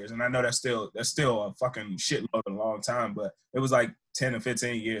something years, and I know that's still a fucking shitload a long time, but it was like 10 or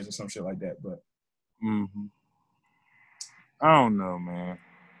 15 years or some shit like that. But I don't know, man.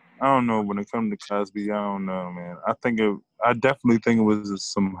 I don't know when it comes to Cosby. I don't know, man. I definitely think it was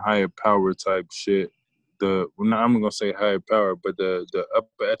some higher power type shit. I'm gonna say higher power, but the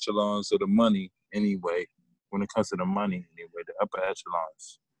upper echelons of the money anyway. When it comes to the money anyway, the upper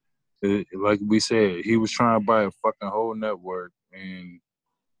echelons. Like we said, he was trying to buy a fucking whole network, and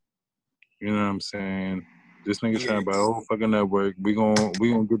you know what I'm saying. This nigga Yeah. trying to buy the whole fucking network. We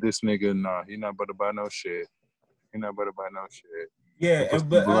gonna get this nigga. Nah, he not about to buy no shit. He not about to buy no shit. Yeah, Put some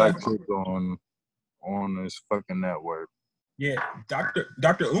but black chick on his fucking network. yeah,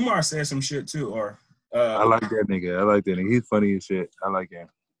 Dr. Umar said some shit too, or I like that nigga. I like that nigga. He's funny as shit. I like him.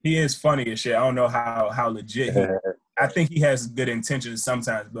 he is funny as shit. I don't know how legit he. I think he has good intentions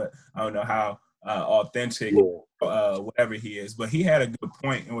sometimes, but I don't know how authentic whatever he is. But he had a good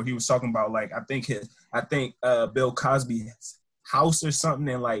point where he was talking about like I think Bill Cosby's house or something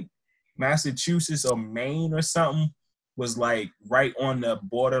in like Massachusetts or Maine or something was like right on the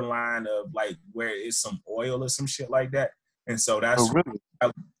borderline of like where it's some oil or some shit like that, and so that's really?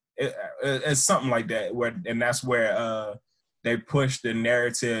 it's something like that that's where they pushed the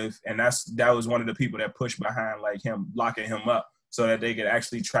narrative, and that was one of the people that pushed behind like him locking him up so that they could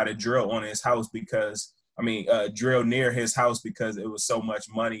actually try to drill on his house because drill near his house because it was so much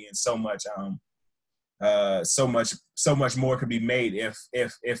money and so much more could be made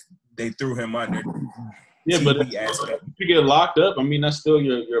if they threw him under. Yeah, TV but aspect. if you get locked up, I mean that's still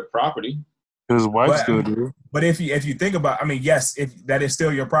your property. His wife still do. But if you think about, yes, if that is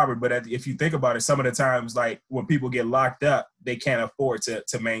still your property. But if you think about it, some of the times, like when people get locked up, they can't afford to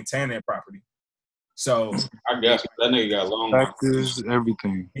maintain their property. So I guess that nigga got long taxes,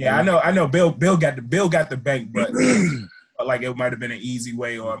 everything. Yeah, I know. Bill got the bank, but like it might have been an easy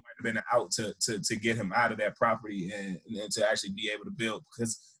way, or it might have been an out to get him out of that property and to actually be able to build.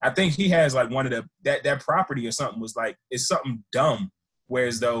 Because I think he has like one of that property or something was like it's something dumb.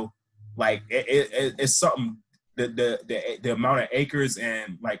 Whereas though, like it's something the amount of acres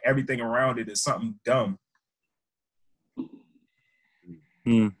and like everything around it is something dumb.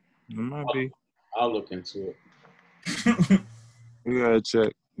 It might be. I'll look into it. We gotta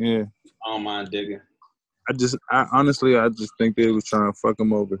check. Yeah. I don't mind digging. I honestly think they was trying to fuck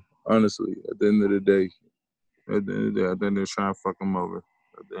him over. Honestly, at the end of the day, I think they're trying to fuck him over.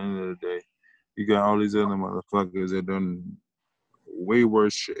 At the end of the day, you got all these other motherfuckers that done way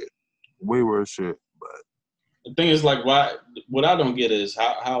worse shit. But the thing is, like, why? What I don't get is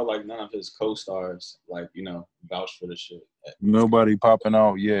how like none of his co-stars like vouch for this shit. Nobody popping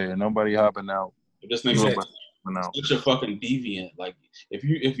out. Yeah, nobody hopping out. If this nigga such a fucking deviant. Like, if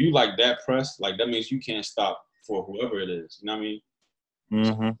you like that press, like that means you can't stop for whoever it is. You know what I mean?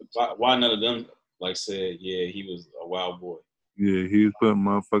 Mm-hmm. Why none of them like said, yeah, he was a wild boy? Yeah, he was putting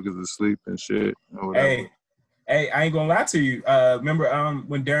motherfuckers to sleep and shit. Or Hey, I ain't gonna lie to you. Remember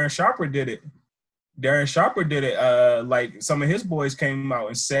when Darren Sharper did it? Like some of his boys came out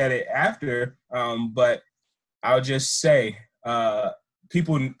and said it after. But I'll just say,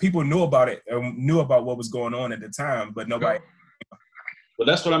 people knew about it and knew about what was going on at the time, but nobody. But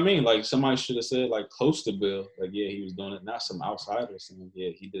that's what I mean. Like somebody should have said, like close to Bill, like yeah, he was doing it. Not some outsider saying,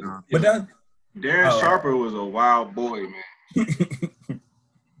 yeah, he did it. But Darren Sharper was a wild boy, man.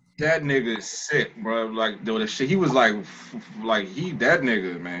 That nigga is sick, bro. Like the shit, he was that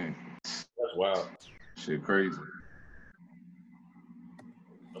nigga, man. That's wild. Shit, crazy.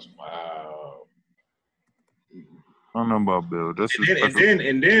 That's wild. I don't know about Bill.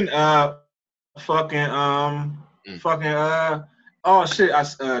 Oh shit!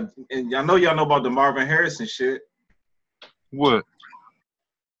 And I know y'all know about the Marvin Harrison shit. What?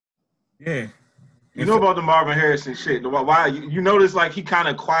 Yeah. You know about the Marvin Harrison shit. Why you notice like he kind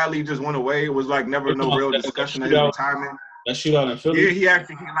of quietly just went away. It was like never no real discussion of his retirement. That shootout in Philly. Yeah,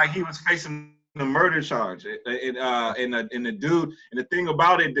 he was facing a murder charge. And the dude, and the thing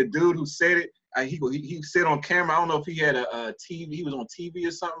about it, the dude who said it, he said on camera. I don't know if he had a TV. He was on TV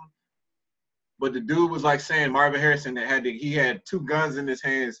or something. But the dude was like saying Marvin Harrison he had two guns in his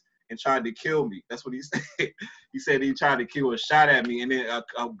hands and tried to kill me. That's what he said. He said he tried to kill a shot at me, and then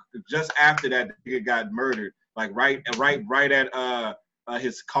just after that, the nigga got murdered. Like right at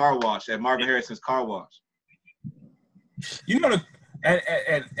his car wash, at Marvin Harrison's car wash. You know,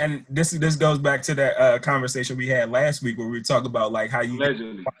 and this goes back to that conversation we had last week where we talked about like how you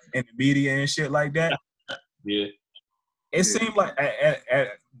allegedly in the media and shit like that. Yeah. It seemed like,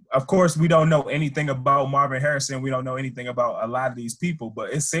 of course, we don't know anything about Marvin Harrison. We don't know anything about a lot of these people,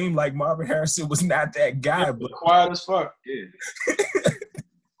 but it seemed like Marvin Harrison was not that guy. Yeah, but quiet as fuck. Yeah.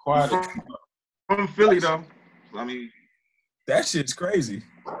 Quiet as fuck. From Philly, though. I mean, that shit's crazy.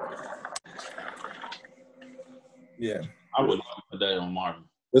 Yeah. I would love to put that on Marvin.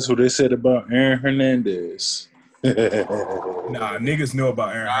 That's what they said about Aaron Hernandez. Nah, niggas knew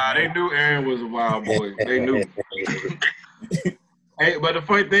about Aaron. They knew Aaron was a wild boy. They knew. Hey, but the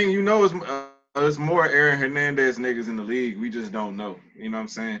funny thing, is more Aaron Hernandez niggas in the league. We just don't know. You know what I'm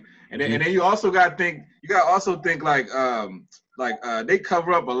saying? And then you also got to think. You got to also think like they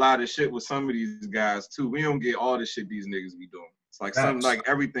cover up a lot of shit with some of these guys too. We don't get all the shit these niggas be doing. It's like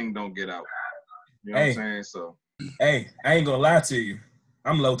everything don't get out. You know what I'm saying? So hey, I ain't gonna lie to you.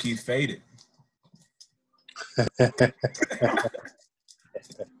 I'm low key faded.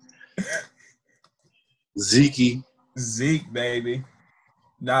 Zeke, baby.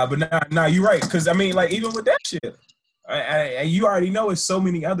 Nah, but nah, you're right. Cause I mean, like, even with that shit, and you already know it's so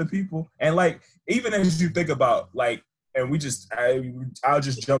many other people. And like, even as you think about like, and I'll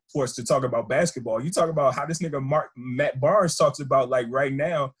just jump force to talk about basketball. You talk about how this nigga Matt Barnes talks about like right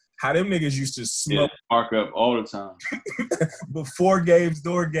now, how them niggas used to smoke mark up all the time before games,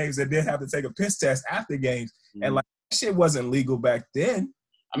 during games, and then have to take a piss test after games. Mm-hmm. And like, that shit wasn't legal back then.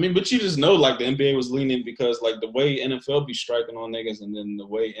 I mean, but you just know, like, the NBA was lenient because, like, the way NFL be striking on niggas and then the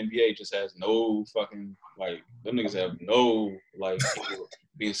way NBA just has no fucking, like, them niggas have no, like, people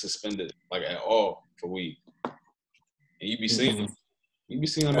being suspended, like, at all for weed. And you be seeing them. You be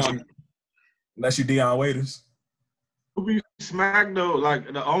seeing them out. Unless you Deion Waiters. Who be smacked, though?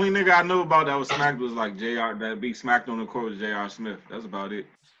 Like, the only nigga I know about that was smacked was, like, JR. That be smacked on the court was J.R. Smith. That's about it.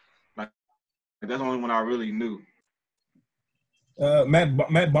 Like, that's the only one I really knew.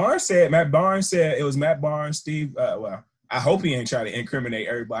 Matt Barnes said it was Matt Barnes, Steve. Well, I hope he ain't trying to incriminate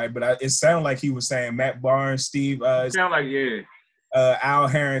everybody, but it sounded like he was saying Matt Barnes, Steve. Sound like Al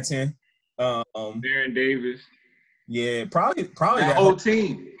Harrington, Baron Davis. Yeah, probably that whole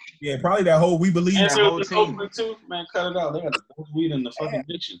team. Yeah, probably that whole We Believe. That whole team. Too, man, cut it out. They got the most weed in the fucking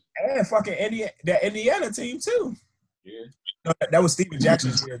nation. And fucking that Indiana team too. Yeah. No, that was Steven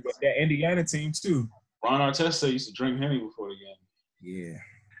Jackson's year, but that Indiana team too. Ron Artest used to drink Henny before the game. Yeah.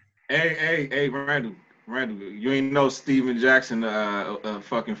 Hey, Randall, you ain't know Steven Jackson,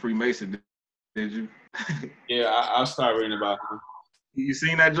 fucking Freemason, did you? Yeah, I started reading about him. You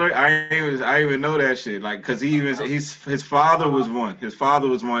seen that joint? I even know that shit. Like, cause his father was one. His father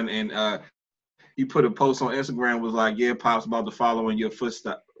was one, and he put a post on Instagram was like, "Yeah, Pop's about to follow in your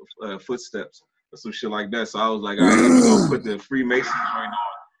footsteps, or some shit like that." So I was like, "All right, let me go put the Freemason joint on,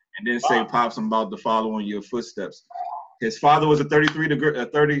 and then say, Pops, I'm about to follow in your footsteps." His father was a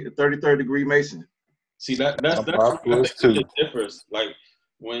 33rd degree Mason. See, that's the difference. Like,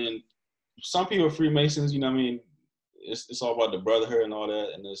 when some people are Freemasons, you know what I mean? It's all about the brotherhood and all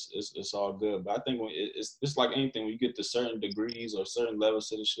that, and it's all good. But I think when it's like anything, when you get to certain degrees or certain levels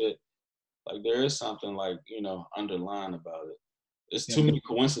to the shit, like, there is something, like, you know, underlying about it. It's too many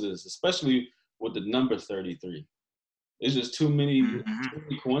coincidences, especially with the number 33. It's just too many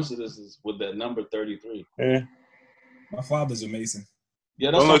coincidences with that number 33. Yeah. My father's a Mason.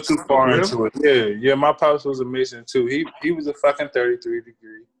 Yeah, don't look too far into it. Yeah. My pops was a Mason too. He was a fucking 33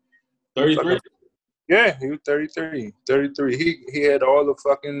 degree. 33. Yeah, he was 33. 33. He had all the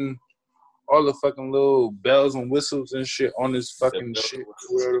fucking little bells and whistles and shit on his fucking shit.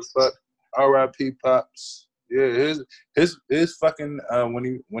 Where the fuck? R.I.P. Pops. Yeah, his fucking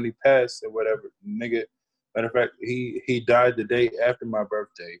when he passed or whatever, nigga. Matter of fact, he died the day after my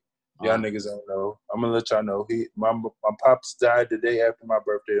birthday. Y'all niggas don't know. I'm gonna let y'all know. My pops died the day after my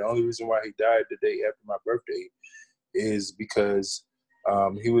birthday. The only reason why he died the day after my birthday is because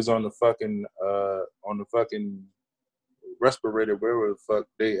he was on the fucking respirator, wherever the fuck.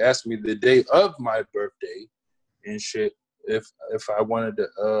 They asked me the day of my birthday and shit if I wanted to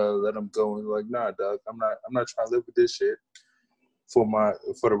let him go, and like, nah, dog, I'm not trying to live with this shit for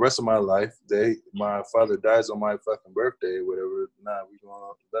the rest of my life. My father dies on my fucking birthday or whatever. Nah, we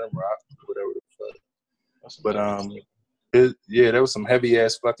gonna let him rock, whatever the fuck. But that was some heavy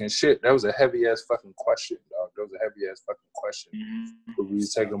ass fucking shit. That was a heavy ass fucking question, dog. That was a heavy ass fucking question. But we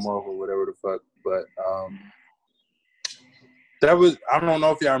take them off or whatever the fuck. But that was, I don't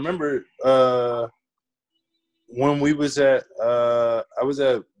know if y'all remember when we was at I was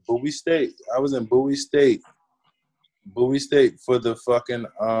at Bowie State. I was in Bowie State for the fucking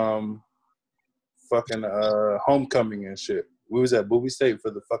homecoming and shit. We was at Bowie State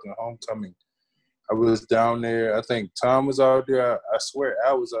for the fucking homecoming. I was down there. I think Tom was out there. I swear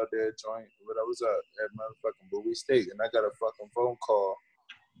Al was out there joint, but I was at motherfucking Bowie State, and I got a fucking phone call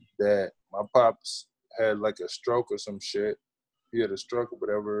that my pops had like a stroke or some shit. He had a stroke or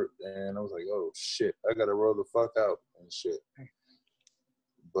whatever, and I was like, oh shit, I gotta roll the fuck out and shit.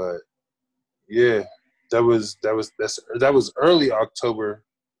 But yeah, that was early October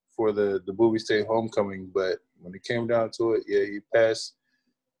for the Bowie State homecoming. But when it came down to it, yeah, he passed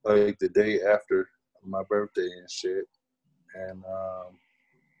like the day after my birthday and shit. And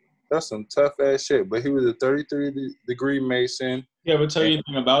that's some tough ass shit. But he was a 33 degree Mason. Yeah, but tell you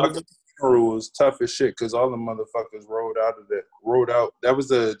anything about it? The funeral was tough as shit because all the motherfuckers rode out. That was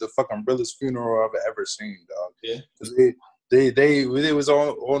the fucking realest funeral I've ever seen, dog. Yeah. Because they was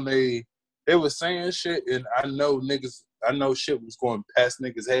on they was saying shit, and I know shit was going past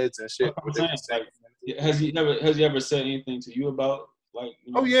niggas' heads and shit. I'm saying, like, has he ever said anything to you about, like,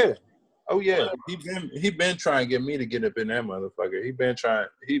 you know? Oh yeah. He been trying to get me to get up in that motherfucker. He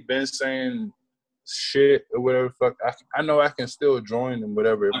been saying shit or whatever the fuck. I know I can still join and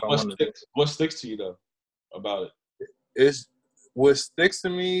whatever if Like, I want to. What sticks to you though about it? It's what sticks to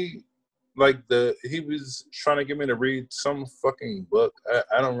me. Like he was trying to get me to read some fucking book.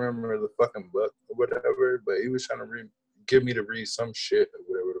 I don't remember the fucking book or whatever, but he was trying to get me to read some shit or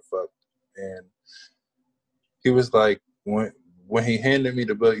whatever the fuck. And he was like, when he handed me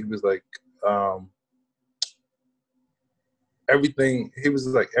the book, he was like, everything. He was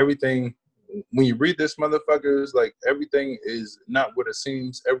like, everything. When you read this, motherfucker, it's like everything is not what it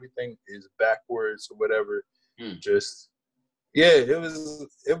seems. Everything is backwards or whatever. Just it was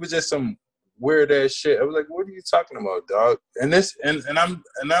just some weird ass shit. I was like, what are you talking about, dog? And I'm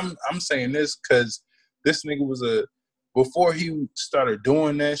saying this because this nigga was before he started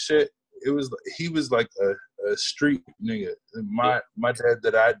doing that shit. He was like a street nigga. My dad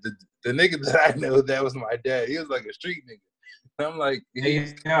the nigga that I know that was my dad. He was like a street nigga. And I'm like,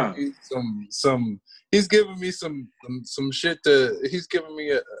 he's giving me some shit he's giving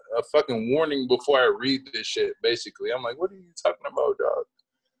me a fucking warning before I read this shit. Basically, I'm like, what are you talking about, dog?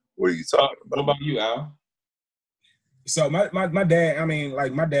 What are you talking about? What about you, Al? So my dad, I mean,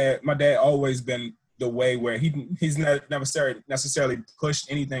 like my dad always been the way where he's not necessarily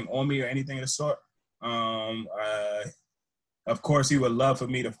pushed anything on me or anything of the sort. Of course, he would love for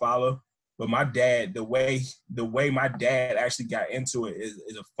me to follow, but my dad, the way my dad actually got into it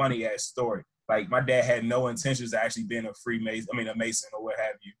is a funny ass story. Like my dad had no intentions of actually being a Mason or what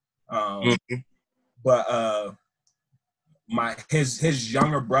have you. But his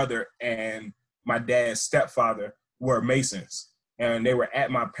younger brother and my dad's stepfather were Masons, and they were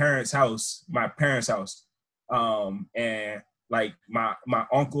at my parents' house. And like my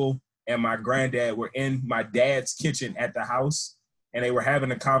uncle and my granddad were in my dad's kitchen at the house, and they were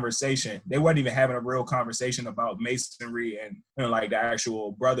having a conversation. They wasn't even having a real conversation about masonry and, you know, like the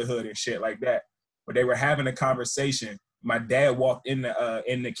actual brotherhood and shit like that. But they were having a conversation. My dad walked in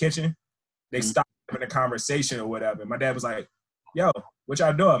the kitchen. They stopped having a conversation or whatever. My dad was like, "Yo, what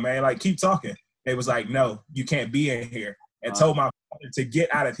y'all doing, man? Like, keep talking." They was like, "No, you can't be in here." And told my father to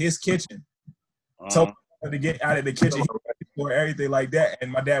get out of his kitchen. Told my father to get out of the kitchen or everything like that.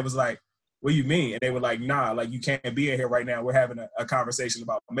 And my dad was like, "What do you mean?" And they were like, "Nah, like you can't be in here right now. We're having a conversation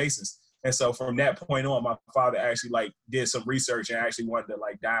about Masons." And so from that point on, my father actually like did some research and actually wanted to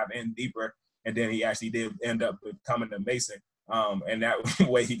like dive in deeper. And then he actually did end up becoming a Mason. And that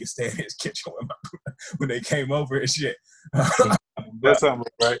way he could stay in his kitchen when they came over and shit. That sounds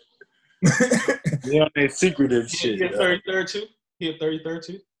right. They on that secretive shit. He a 33rd too? He a 33rd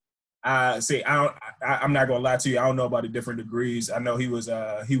too? See, I'm not gonna lie to you. I don't know about the different degrees. I know he was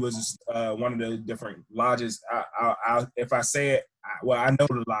one of the different lodges. If I say it, I know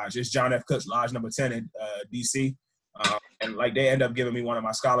the lodge. It's John F. Cook's Lodge number 10 in DC, and like they end up giving me one of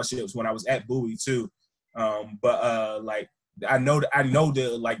my scholarships when I was at Bowie too. Like I know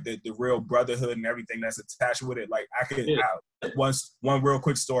the like the real brotherhood and everything that's attached with it. Like I could one real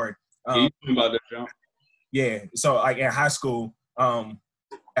quick story. You talking about that, John? Yeah. So like in high school, I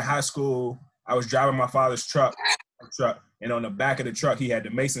was driving my father's truck, and on the back of the truck, he had the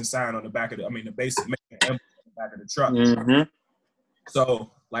Mason sign on the back of the Mason emblem on the back of the truck. Mm-hmm.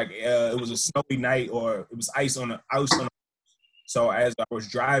 So like it was a snowy night, or it was ice on the. So as I was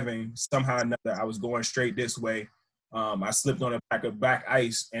driving, somehow or another, I was going straight this way. I slipped on the back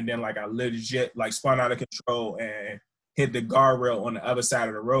ice, and then like I legit like spun out of control and hit the guardrail on the other side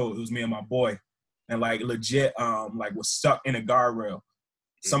of the road. It was me and my boy, and like legit like was stuck in a guardrail.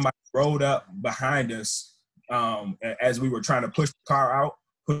 Somebody rode up behind us as we were trying to push the car out,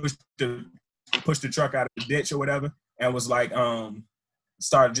 push the truck out of the ditch or whatever, and was like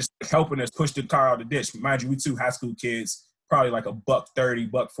started just helping us push the car out of the ditch. Mind you, we two high school kids, probably like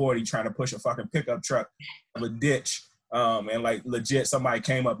 $130, $140, trying to push a fucking pickup truck of a ditch. And like legit, somebody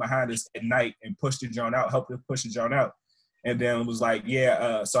came up behind us at night and pushed the joint out, helped us push the joint out, and then was like,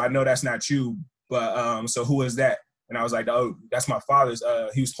 "Yeah, so I know that's not you, but so who is that?" And I was like, "Oh, that's my father's."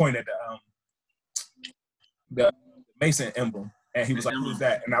 He was pointing at the Mason emblem, and he was like, "Who's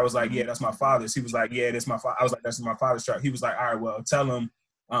that?" And I was like, "Yeah, that's my father's." He was like, "Yeah, that's my father." I was like, "That's my father's truck." He was like, "All right, well, tell him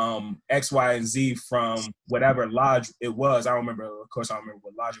X, Y, and Z from whatever lodge it was." I don't remember. Of course, I don't remember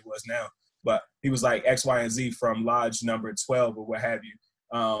what lodge it was now. But he was like, X, Y, and Z from lodge number 12 or what have you,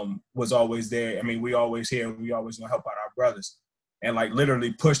 was always there. I mean, we always here. We always gonna help out our brothers. and like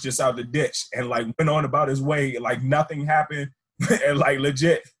literally pushed us out the ditch and like went on about his way, like nothing happened, and like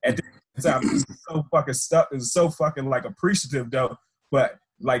legit at the time it was so fucking stuck. It was so fucking like appreciative though, but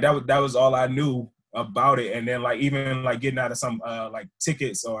like that was all I knew about it. And then like even like getting out of some like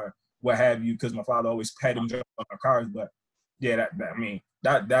tickets or what have you, because my father always had him jump on our cars. But yeah, I mean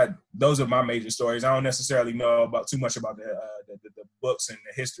that those are my major stories. I don't necessarily know about too much about the books and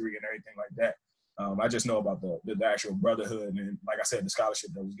the history and everything like that. I just know about the actual brotherhood and, like I said, the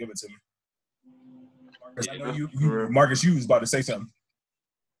scholarship that was given to me. Marcus, I know Marcus, you was about to say something.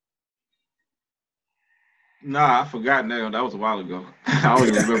 Nah, I forgot now. That was a while ago. I don't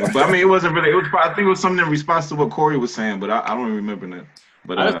even remember. But I mean, it wasn't really. I think it was something in response to what Corey was saying, but I don't remember that.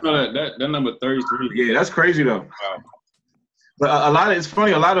 But I just know that number 33. Yeah, that's crazy though. Wow. But it's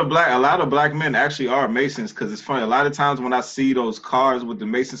funny. A lot of black men actually are Masons, because it's funny. A lot of times when I see those cars with the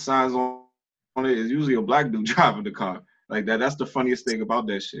Mason signs on it, it's usually a black dude driving the car. Like that. That's the funniest thing about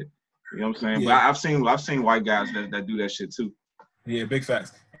that shit. You know what I'm saying? Yeah. But I've seen white guys that do that shit too. Yeah, big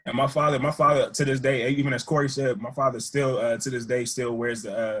facts. And my father to this day, even as Corey said, my father still to this day still wears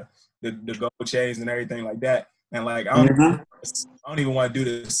the gold chains and everything like that. And like I don't even want to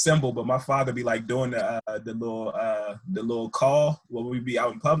do the symbol, but my father be like doing the little call when we be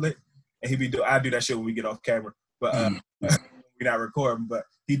out in public, and I do that shit when we get off camera, but we not recording. But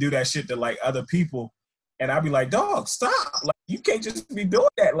he do that shit to like other people, and I be like, dog, stop! Like you can't just be doing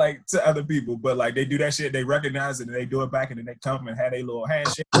that like to other people. But like they do that shit, they recognize it, and they do it back, and then they come and have a little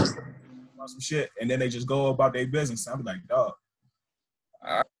handshake, about some shit, and then they just go about their business. I be like, dog.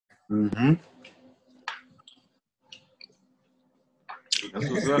 That's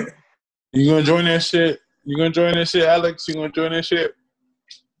what's up. You gonna join that shit? You gonna join that shit, Alex? You gonna join that shit?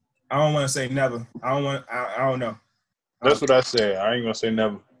 I don't want to say never. I don't know. That's what I said. I ain't gonna say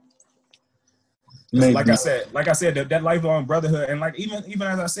never. Like I said, that lifelong brotherhood, and like even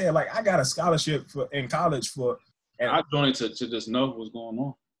as I said, like I got a scholarship in college and I joined to just know what's going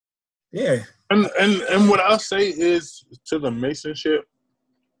on. Yeah. And what I'll say is to the Mason shit,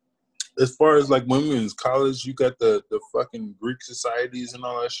 as far as like when we in college, you got the fucking Greek societies and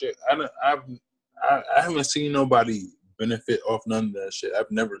all that shit. I haven't seen nobody benefit off none of that shit.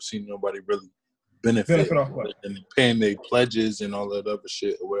 I've never seen nobody really benefit off what? And paying their pledges and all that other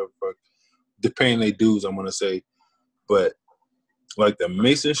shit or whatever. Fuck. They're paying their dues, I'm gonna say. But like the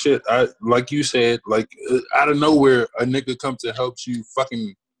Mason shit, like you said, like out of nowhere, a nigga come to help you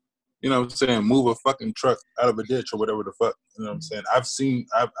fucking, you know what I'm saying, move a fucking truck out of a ditch or whatever the fuck. You know what I'm saying?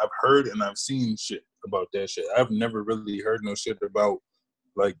 I've heard and I've seen shit about that shit. I've never really heard no shit about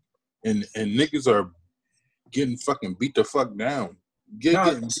like, and niggas are getting fucking beat the fuck down.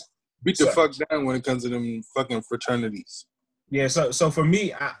 Getting beat the fuck down when it comes to them fucking fraternities. Yeah, so for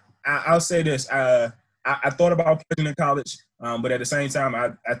me, I'll say this. I thought about pledging in college, but at the same time,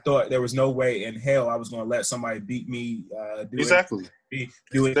 I thought there was no way in hell I was going to let somebody beat me. Do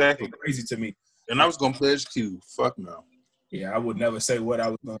it crazy to me. And I was going to pledge Q. Fuck no. Yeah, I would never say what I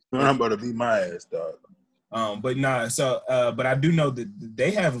was going to do. I'm about to beat my ass, dog. But nah, so but I do know that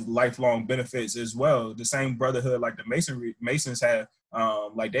they have lifelong benefits as well. The same brotherhood like the Masons have,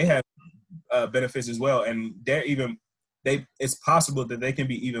 like they have benefits as well, and it's possible that they can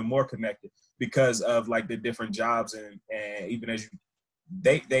be even more connected because of like the different jobs and even as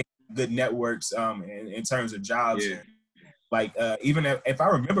they good networks in terms of jobs. Yeah. Like even if I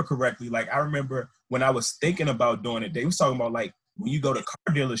remember correctly, like I remember when I was thinking about doing it, they was talking about like when you go to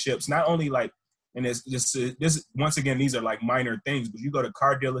car dealerships, not only like, and this once again, these are like minor things, but you go to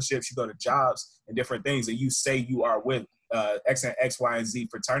car dealerships, you go to jobs and different things, and you say you are with X, Y, and Z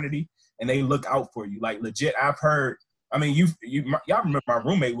fraternity, and they look out for you. Like legit, I've heard. I mean, y'all remember my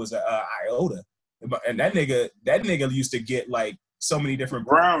roommate was a IOTA, and that nigga used to get like so many different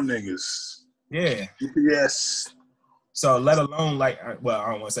brown niggas. Yeah. Yes. So let alone like, well,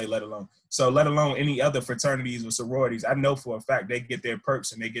 I don't want to say let alone. So let alone any other fraternities or sororities, I know for a fact they get their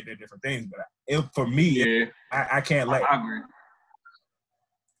perks and they get their different things. But for me, I can't let. I agree.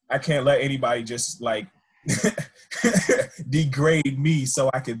 I can't let anybody just like degrade me so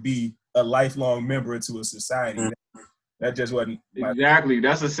I could be a lifelong member to a society. That just wasn't exactly.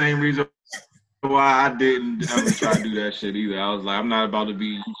 That's the same reason why I didn't ever try to do that shit either. I was like, I'm not about to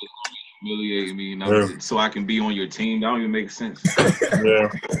be humiliating me, so I can be on your team. That don't even make sense.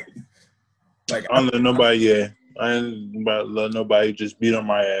 Yeah. Like I don't let nobody. Yeah, I ain't about to let nobody just beat on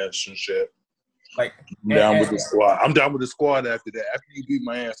my ass and shit. Like I'm down with the squad. I'm down with the squad after that. After you beat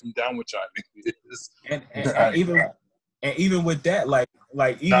my ass, I'm down with y'all niggas. And even with that, like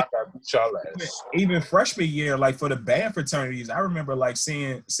like even freshman year, like for the band fraternities, I remember like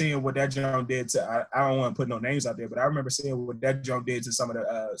seeing what that joint did to. I don't want to put no names out there, but I remember seeing what that joint did to some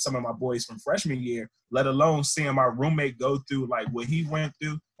of my boys from freshman year. Let alone seeing my roommate go through like what he went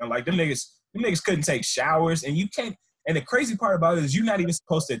through, and like them niggas couldn't take showers, and you can't. And the crazy part about it is you're not even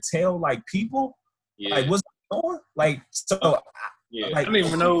supposed to tell like people like what's going on. Like so. Yeah, like, I didn't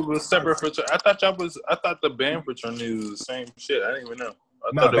even know it was separate fraternity. I thought the band fraternity was the same shit. I didn't even know.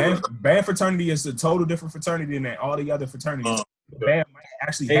 Band fraternity is a total different fraternity than all the other fraternities. The band might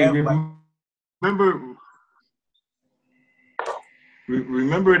actually have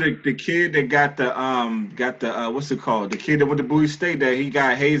remember the kid that got the what's it called? The kid that went to Bowie State that he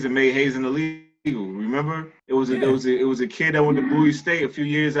got hazed and made hazing illegal. Remember? It was a kid that went to Bowie State a few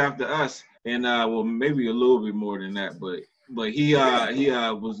years after us, and well maybe a little bit more than that, but he was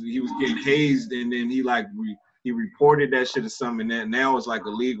getting hazed, and then he reported that shit or something, and that now it's like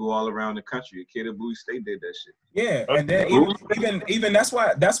illegal all around the country. A kid at Bowie State did that shit. Yeah, and then even that's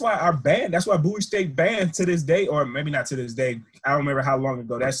why our band, that's why Bowie State band to this day, or maybe not to this day, I don't remember how long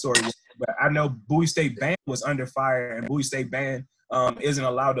ago that story was, but I know Bowie State band was under fire, and Bowie State band isn't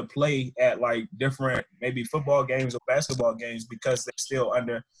allowed to play at like different maybe football games or basketball games because they're still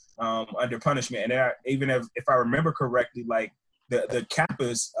under punishment. And even if I remember correctly, like the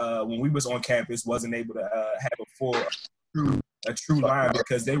campus when we was on campus wasn't able to have a true line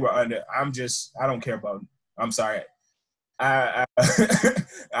because they were under. I don't care about. I'm sorry. I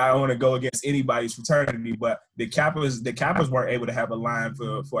don't want to go against anybody's fraternity, but the Kappas weren't able to have a line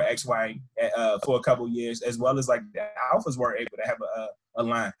for XY for a couple years, as well as like the Alphas weren't able to have a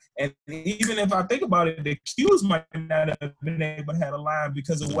line. And even if I think about it, the Qs might not have been able to have a line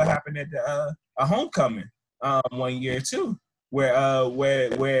because of what happened at a homecoming 1 year too, where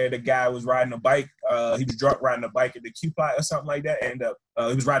the guy was riding a bike. He was drunk riding a bike at the Q plot or something like that, and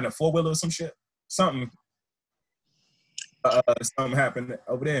he was riding a 4-wheeler or some shit. Something happened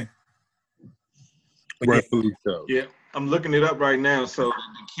over there. Rightfully so. Yeah, I'm looking it up right now. So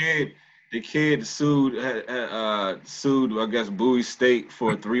the kid sued, I guess, Bowie State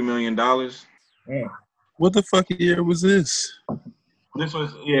for $3 million. Yeah. What the fuck year was this? This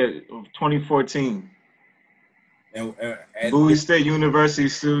was 2014. And Bowie State University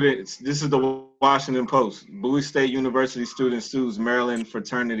students. This is the Washington Post. Bowie State University student sues Maryland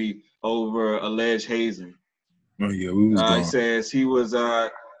fraternity over alleged hazing. Oh yeah, we was He says he was a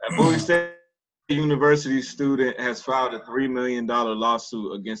Bowie State University student has filed a $3 million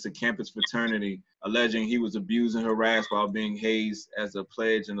lawsuit against the campus fraternity, alleging he was abused and harassed while being hazed as a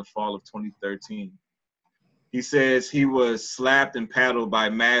pledge in the fall of 2013. He says he was slapped and paddled by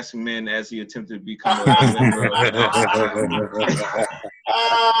masked men as he attempted to become a member of the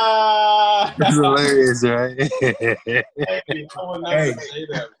That's hilarious, right? Hey, say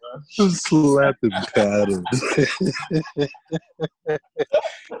that, bro. Slapped and paddled.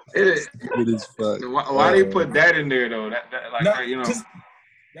 It is fuck. Why they put that in there though?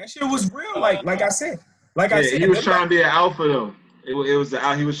 That shit was real. Like I said, he was trying to be an alpha though. He was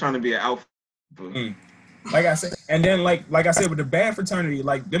trying to be an alpha. Like I said, and then like I said with the band fraternity,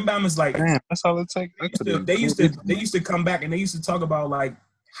 like them bombers, like damn, that's all it takes. They used to come back and they used to talk about like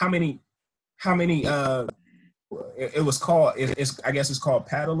how many it was called. I guess it's called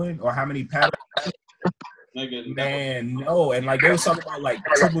paddling or how many paddles. Man, no, and like they was talking about like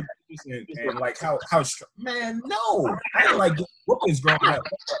triple digits and like how man, no, I didn't like whoopings growing up.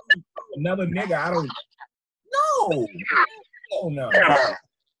 Another nigga, I don't no.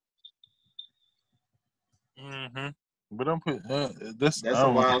 Mm-hmm. But I'm put that's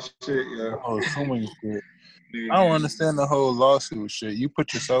some wild shit, yeah. Oh, so many shit. I don't understand the whole lawsuit shit. You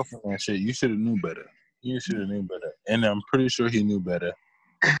put yourself in that shit. You should have knew better. And I'm pretty sure he knew better.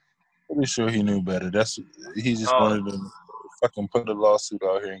 He just wanted to fucking put a lawsuit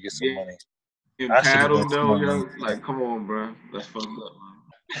out here and get some money. Paddle though, yo. Like, come on, bro. That's fucked up, man.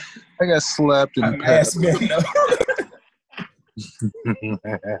 I got slapped in the paddle.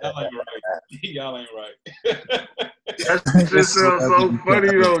 Y'all ain't right. That just sounds so funny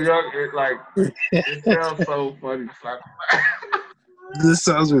though, y'all. Like, it sounds so funny. This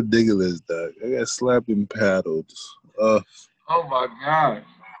sounds ridiculous, dog. I got slapped and paddled. Oh my god.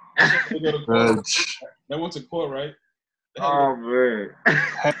 They went to court, right? Oh man.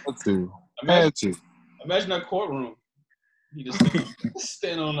 Had to. Imagine that courtroom. He just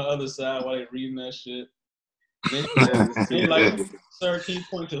stand on the other side while they reading that shit. Then like, sir, can you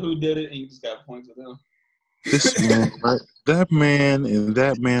point to who did it? And you just got to point to them. This man, that man, and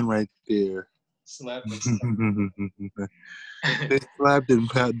that man right there Slapped him. They slapped and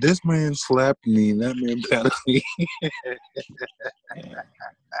pat. This man slapped me. That man patted me.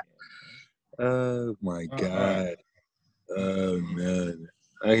 Oh my God. Oh man.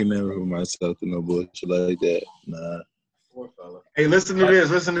 I can never put myself in no bullshit like that. Nah. Poor fella. Hey, listen to this.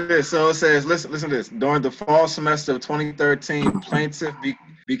 Listen to this. So it says, listen to this. During the fall semester of 2013, plaintiff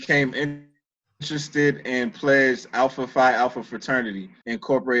became interested and pledged Alpha Phi Alpha Fraternity,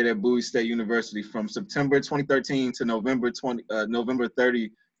 incorporated at Bowie State University from September 2013 to November 30,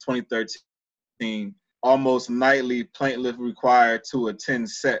 2013. Almost nightly, plaintiff required to attend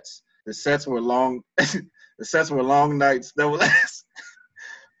sets. The sets were long. The sets were long nights that would last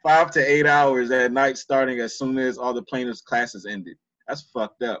 5 to 8 hours at night, starting as soon as all the plaintiff's classes ended. That's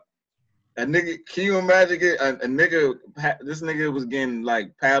fucked up. A nigga, can you imagine this nigga was getting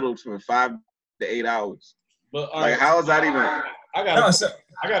like paddled for 5 to 8 hours. But like, how is that even? I got a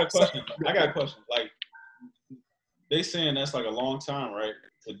question. Like, they saying that's like a long time, right?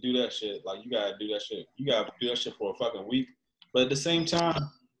 To do that shit. Like, you gotta do that shit. You gotta do that shit for a fucking week. But at the same time,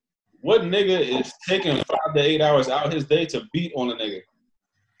 what nigga is taking 5 to 8 hours out of his day to beat on a nigga?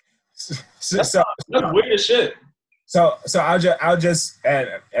 That's weird as shit. So I'll try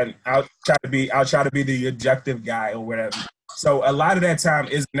to be the objective guy or whatever. So a lot of that time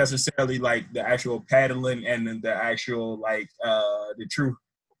isn't necessarily like the actual paddling and the actual like the truth.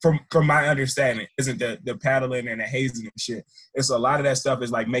 From my understanding, isn't the paddling and the hazing and shit. It's a lot of that stuff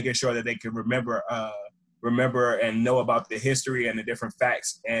is like making sure that they can remember and know about the history and the different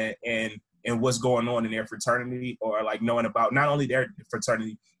facts and what's going on in their fraternity, or like knowing about not only their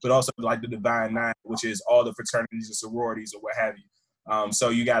fraternity, but also like the Divine Nine, which is all the fraternities and sororities or what have you. So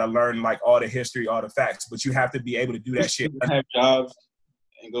you got to learn like all the history, all the facts, but you have to be able to do that shit. Have jobs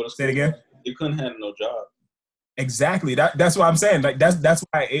and go to school. Say it again? They couldn't have no job. Exactly. That's what I'm saying. Like that's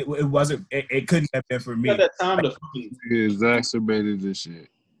why it wasn't. It couldn't have been for me. You had that time to fucking exacerbated this shit.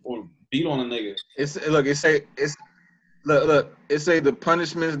 Or beat on a nigga. It say the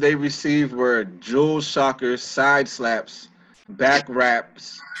punishments they received were jewel shockers, side slaps, back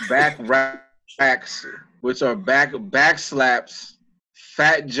racks, which are back slaps,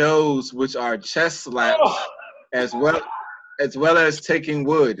 fat joes, which are chest slaps, as well as taking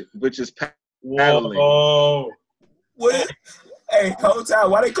wood, which is paddling. Whoa. What? Hey, hold time.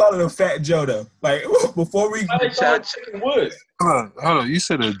 Why they call it a fat Joe though? Like before we taking wood. Hold on. You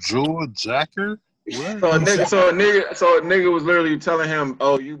said a jewel jacker? What? So a nigga was literally telling him,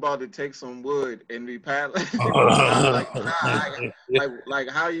 "Oh, you about to take some wood and be paddling." like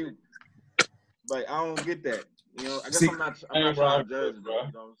how you? Like, I don't get that. You know, I guess I'm not trying to judge, bro.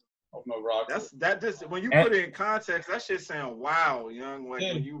 Just when you put it in context, that shit sound wild, young. Like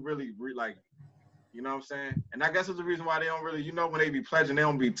when you really like, you know what I'm saying? And I guess it's the reason why they don't really, you know, when they be pledging, they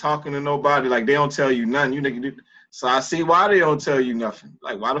don't be talking to nobody. Like they don't tell you nothing. You nigga do. So I see why they don't tell you nothing.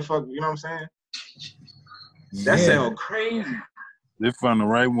 Like why the fuck? You know what I'm saying? That sound crazy. They found the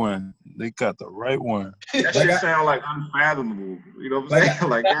right one. They got the right one. That shit sound like unfathomable. You know what I'm saying?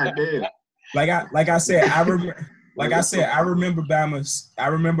 Like goddamn. Like I said, I remember Bama's. I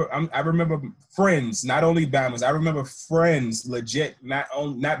remember friends, not only Bama's. I remember friends legit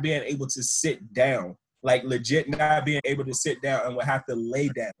not being able to sit down. Like legit not being able to sit down and would have to lay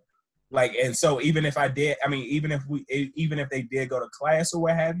down. Like, and so even if they did go to class or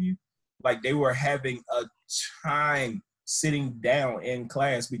what have you, like they were having a time sitting down in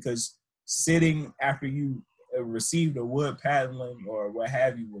class because sitting after you received a wood paddling or what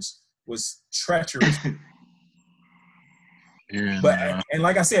have you was treacherous. But and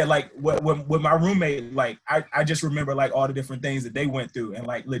like I said, like with my roommate, like I just remember like all the different things that they went through, and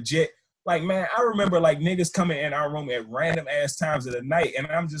like legit, like man, I remember like niggas coming in our room at random ass times of the night, and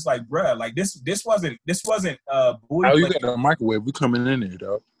I'm just like, bruh, like this wasn't boy. Oh, you got a microwave? We coming in there,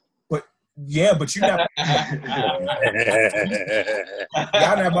 dog. But yeah, but you not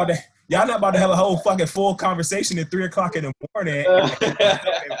y'all not about to have a whole fucking full conversation at 3:00 in the morning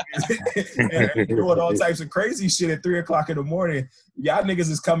and doing all types of crazy shit at 3:00 in the morning. Y'all niggas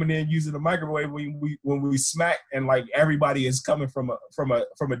is coming in using the microwave when we smack, and like everybody is coming from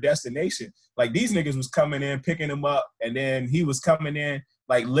a destination. Like these niggas was coming in, picking him up, and then he was coming in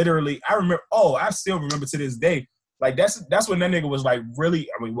like literally. I still remember to this day. Like that's when that nigga was like really.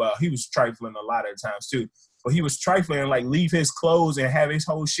 I mean, well, he was trifling a lot of times too. But he was trifling and like leave his clothes and have his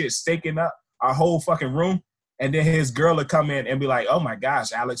whole shit staking up our whole fucking room. And then his girl would come in and be like, "Oh my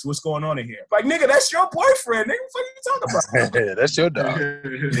gosh, Alex, what's going on in here?" Like, nigga, that's your boyfriend. Nigga, what are you talking about? That's your dog.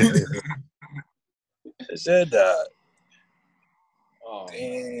 That's your dog. Oh,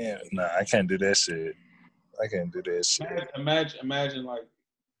 damn. Nah, I can't do that shit. Imagine like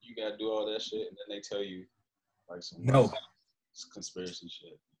you gotta do all that shit, and then they tell you like some No. conspiracy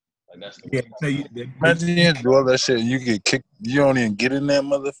shit. Like that's the Yeah, way. so Imagine you had to do all that shit and you get kicked. You don't even get in that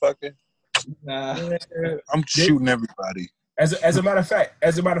motherfucker. Nah. I'm shooting everybody. As a matter of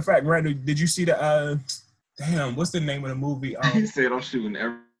fact, Randall, did you see the damn, what's the name of the movie? He said I'm shooting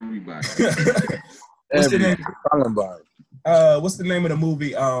everybody. What's the name? What's the name of the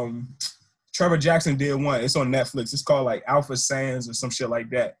movie? Trevor Jackson did one. It's on Netflix. It's called like Alpha Sands or some shit like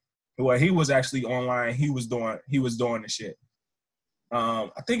that. Well, he was actually online. He was doing the shit.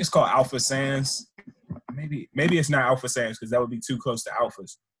 I think it's called Alpha Sands. Maybe it's not Alpha Sands because that would be too close to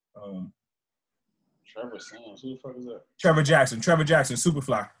alphas. Trevor Sands. Who the fuck is that? Trevor Jackson,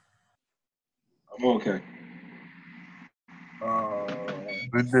 Superfly. Okay.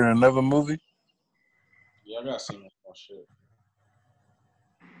 Is there another movie? Yeah, I gotta see that shit.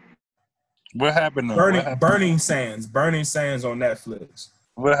 What happened? Burning Sands on Netflix.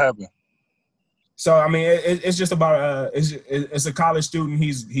 What happened? So I mean, it's just about it's a college student.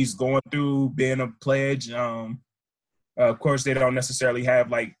 He's going through being a pledge. Of course, they don't necessarily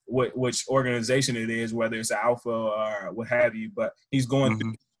have like which organization it is, whether it's an alpha or what have you. But he's going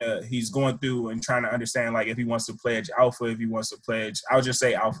through and trying to understand like if he wants to pledge alpha, if he wants to pledge. I'll just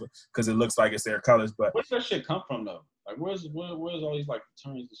say alpha because it looks like it's their colors. But where's that shit come from though? Like where's all these like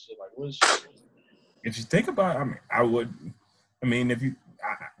fraternities and shit? Like where's shit? If you think about it,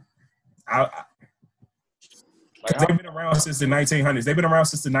 they've been around since the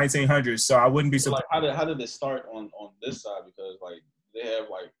 1900s. So I wouldn't be surprised. Like, how did it start on this side? Because like they have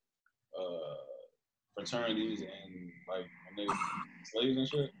like fraternities and like when they slaves and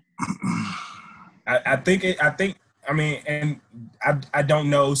shit. I don't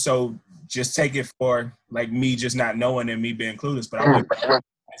know. So just take it for like me just not knowing and me being clueless. But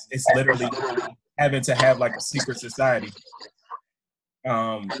it's literally having to have like a secret society.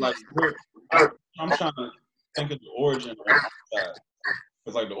 Like I'm trying to think of the origin on their side.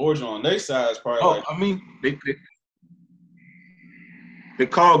 Because like the origin on their side is probably like. I mean, they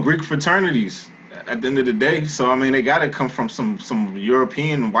call Greek fraternities at the end of the day. So I mean, they got to come from some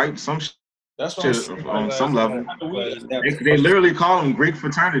European white That's what shit on some level. They They literally call them Greek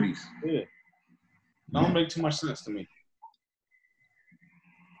fraternities. Yeah, don't make too much sense to me.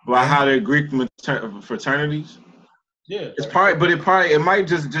 Well, how they're Greek fraternities? Yeah, it's probably, it might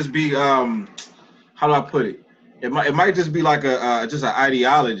just be how do I put it? It might just be like just an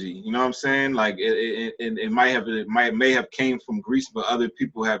ideology. You know what I'm saying? Like it may have came from Greece, but other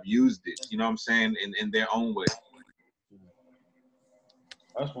people have used it. You know what I'm saying? In their own way.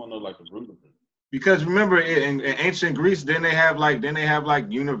 I just want to know like the root of it. Because remember, in ancient Greece, then they have like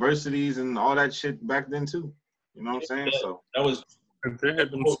universities and all that shit back then too. You know what I'm saying? Yeah, so that was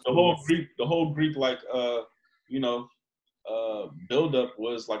the whole Greek like build up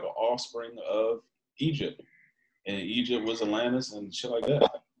was like an offspring of Egypt, and Egypt was Atlantis and shit like that.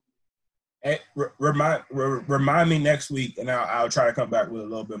 Hey, remind me next week, and I'll try to come back with a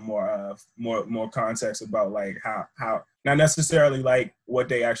little bit more context about like how not necessarily like what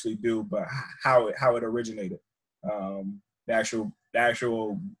they actually do, but how it originated, the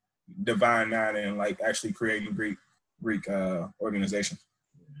actual Divine Nine and like actually creating Greek organization.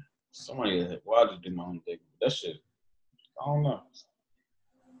 Somebody, well, I just do my own thing. That shit, I don't know.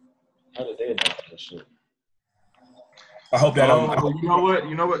 How did they adopt that shit? I hope that.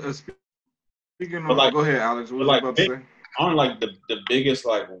 You know what? Speaking of, like, go ahead, Alex. What was like, you about to say? On like the biggest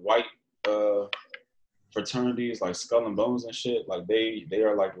like white fraternities like Skull and Bones and shit, like they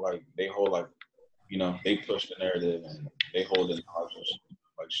are like they hold like they push the narrative and they hold the knowledge and shit,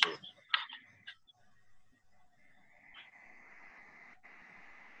 like shit.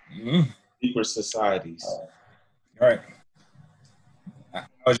 Secret societies. All right. I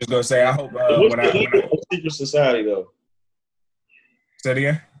was just gonna say I hope what's secret society though? Say it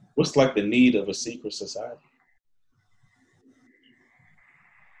again. What's like the need of a secret society?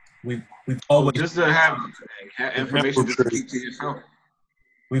 We've always just to have information to keep to yourself.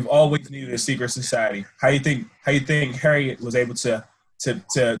 We've always needed a secret society. How you think Harriet was able to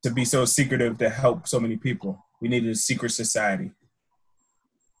be so secretive to help so many people? We needed a secret society.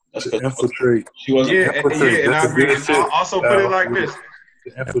 That's to infiltrate. She wasn't. And I agree. Also put it like this.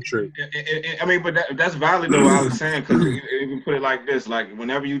 To infiltrate. I mean, but that's valid though. I was saying because you put it like this: like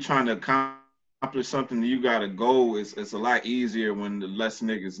whenever you're trying to accomplish something, you got a goal. It's a lot easier when the less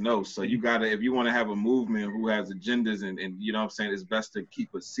niggas know. So you gotta, if you want to have a movement who has agendas and you know what I'm saying, it's best to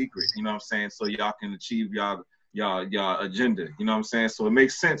keep a secret. You know what I'm saying, so y'all can achieve y'all agenda. You know what I'm saying. So it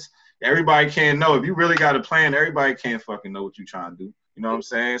makes sense. Everybody can't know. If you really got a plan, everybody can't fucking know what you're trying to do. You know what I'm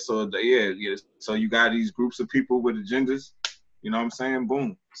saying? So yeah. So you got these groups of people with agendas. You know what I'm saying?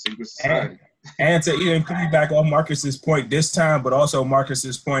 Boom, secret society. And to even piggyback off Marcus's point this time, but also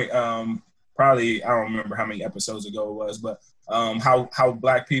Marcus's point, probably I don't remember how many episodes ago it was, but how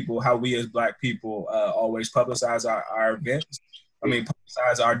black people, how we as black people always publicize our events. I mean,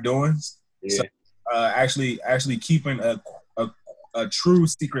 publicize our doings. Yeah. So actually keeping a true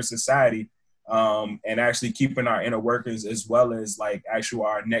secret society, and actually keeping our inner workings as well as like actual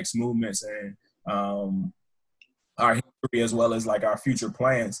our next movements and our history as well as like our future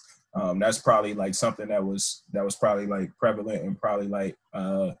plans. That's probably like something that was probably like prevalent and probably like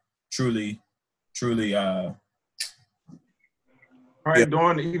truly Right,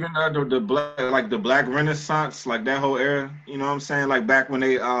 during even the black, like the Black Renaissance, like that whole era, you know what I'm saying? Like back when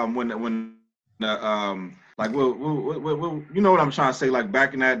they when like you know what I'm trying to say? Like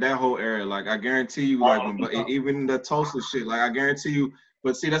back in that whole era, like I guarantee you, like when, even the Tulsa shit, like I guarantee you.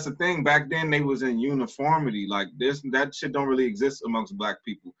 But see, that's the thing. Back then, they was in uniformity. Like that shit don't really exist amongst black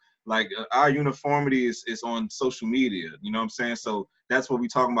people. Like our uniformity is on social media. You know what I'm saying? So that's what we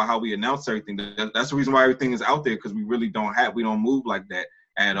talking about. How we announce everything. That's the reason why everything is out there, because we really we don't move like that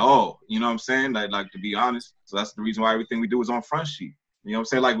at all. You know what I'm saying? Like to be honest. So that's the reason why everything we do is on front sheet. You know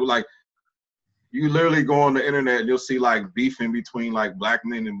what I'm saying? Like you literally go on the internet and you'll see like beefing between like black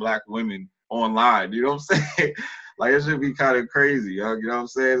men and black women online. You know what I'm saying? Like it should be kind of crazy. You know what I'm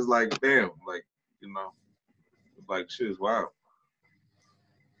saying? It's like damn, like it's like shit is wild.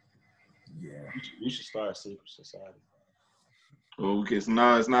 yeah. You should start a secret society. Well, it's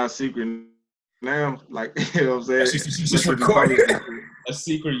not a secret now. Like you know what I'm saying? She's just recording. A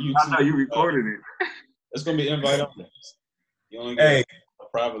secret YouTube. I know you recorded it. It's gonna be invite only. You only get a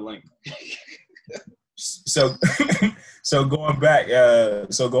private link. So going back,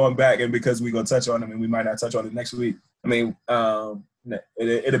 and because we're gonna touch on them, and we might not touch on it next week. I mean, it'll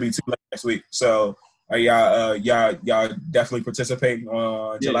be too late next week. So are y'all definitely participating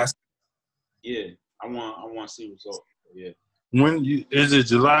on July? Yeah, I want to see results. Yeah. When is it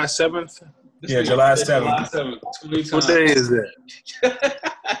July 7th? Yeah, July 7th. July 7th. 20 times. What day is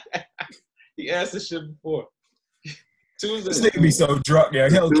that? He asked this shit before. Tuesday. This nigga be so drunk, yeah.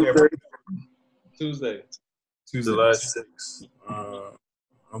 Hell care. Tuesday. July 6th.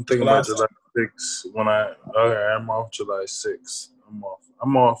 I'm thinking about July 6th when I'm off July 6th.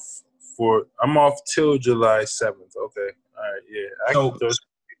 I'm off till July 7th. Okay. All right. Yeah.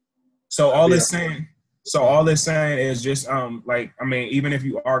 So all this saying is just like, I mean, even if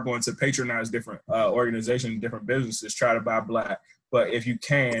you are going to patronize different organizations, different businesses, try to buy black. But if you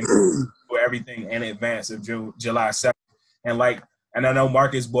can, do everything in advance of July 7th. And I know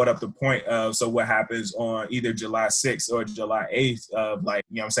Marcus brought up the point of, so what happens on either July 6th or July 8th of, like,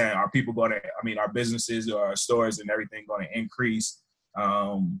 you know what I'm saying, are people going to, I mean, our businesses or our stores and everything going to increase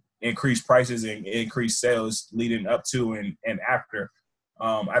prices and increase sales leading up to and after.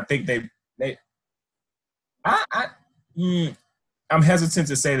 I think I'm hesitant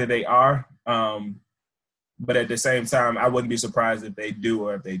to say that they are, but at the same time, I wouldn't be surprised if they do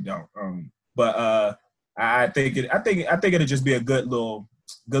or if they don't. I think it'll just be a good little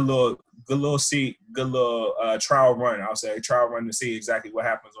trial run. I'll say a trial run to see exactly what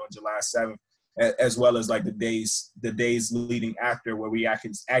happens on July 7th, as well as like the days leading after, where we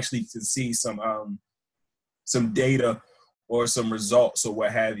actually can see some data or some results or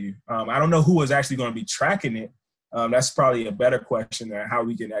what have you. I don't know who is actually going to be tracking it. That's probably a better question than how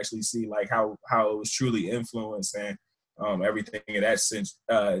we can actually see like how it was truly influenced and everything in that sense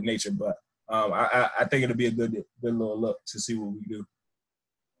nature. But I think it'll be a good little look to see what we do.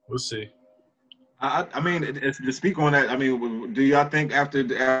 We'll see. I mean, to speak on that, I mean, do y'all think after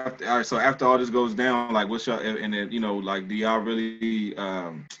all this goes down, like what's y'all, and then, you know, like do y'all really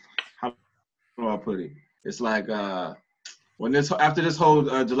how do I put it? It's like when after this whole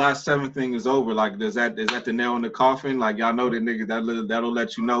July 7th thing is over, like is that the nail in the coffin? Like y'all know that nigga that'll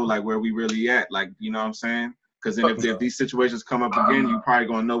let you know like where we really at, like, you know what I'm saying? Because then if these situations come up again, you probably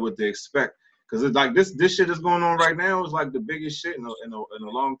gonna know what to expect. Because it's like this shit is going on right now is like the biggest shit in a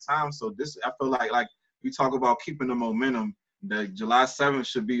long time. So this, I feel like we talk about keeping the momentum. The July 7th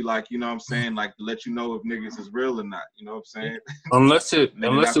should be like, you know what I'm saying, like to let you know if niggas is real or not. You know what I'm saying? Unless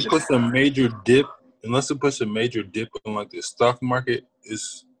it puts a major dip in like the stock market,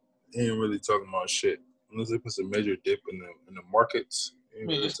 ain't really talking about shit. Unless it puts a major dip in the markets. I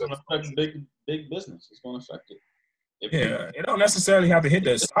mean, it's gonna affect big business. It's gonna affect it. It don't necessarily have to hit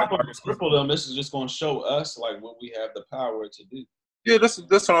the stock market. This is just going to show us like what we have the power to do. Yeah, that's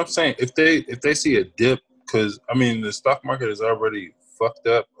what I'm saying. If they see a dip, because I mean the stock market is already fucked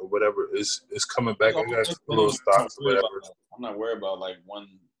up or whatever, it's coming back. I got little stocks or whatever. I'm not worried about like one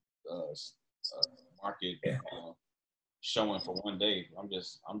market. showing for one day. I'm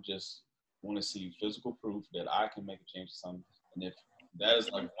just want to see physical proof that I can make a change to something. And if that is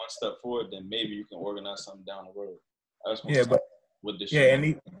like one step forward, then maybe you can organize something down the road. I just want to start with this shit.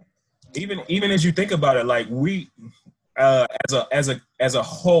 And even as you think about it, like we as a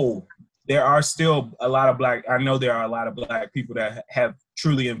whole, there are still a lot of black. I know there are a lot of black people that have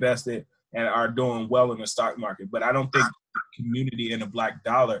truly invested and are doing well in the stock market, but I don't think the community and the black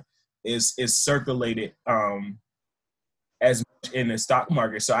dollar is circulated as much in the stock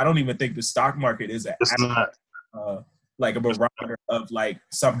market. So I don't even think the stock market is like a barometer of like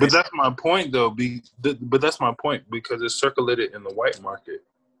something. But that's my point, though. But that's my point, because it's circulated in the white market,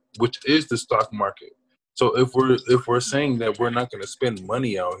 which is the stock market. So if we're saying that we're not going to spend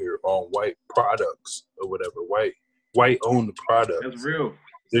money out here on white products or whatever, white owned products, That's real.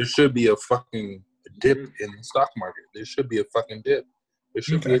 there should be a fucking dip in the stock market. There should be a fucking dip. There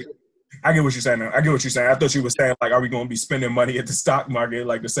should be a dip. I get what you're saying now. I get what you're saying. I thought you were saying, like, are we going to be spending money at the stock market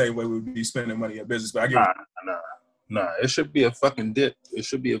like the same way we'd be spending money at business? But I get Nah. It should be a fucking dip. It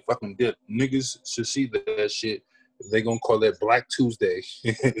should be a fucking dip. Niggas should see that shit. They're going to call it Black Tuesday.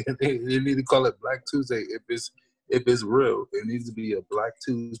 They need to call it Black Tuesday if it's real. It needs to be a Black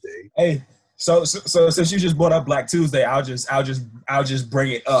Tuesday. Hey, so since you just brought up Black Tuesday, I'll just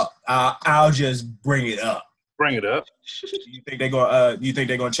bring it up. I'll just bring it up. Bring it up. Do you think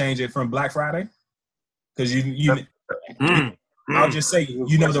they're gonna change it from Black Friday? Because I'll just say,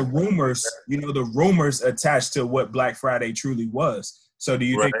 the rumors attached to what Black Friday truly was. So do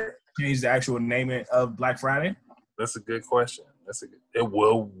you think they change the actual naming of Black Friday? That's a good question.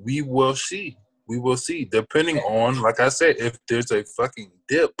 We will see. We will see. Depending on, like I said, if there's a fucking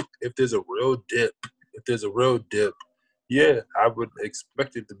dip, if there's a real dip, yeah, I would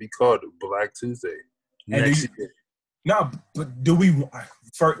expect it to be called Black Tuesday. No, but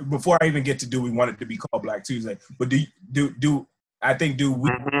before I even get to do we want it to be called Black Tuesday, but do we?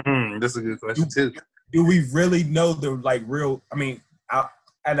 That's a good question too. Do we really know the like real? I mean,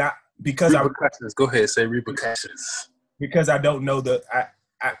 repercussions. Go ahead, say repercussions. Because I don't know I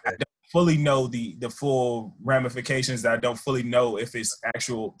don't fully know the full ramifications. That I don't fully know if it's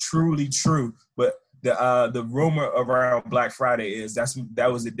truly true, but. The rumor around Black Friday is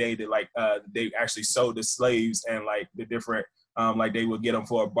that was the day that they actually sold the slaves, and like the different like they would get them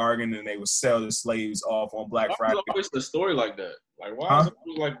for a bargain and they would sell the slaves off on Black Friday. Why is always the story like that? Like why is it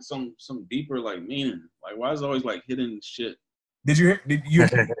always like some deeper like meaning? Like why is it always like hidden shit? Did you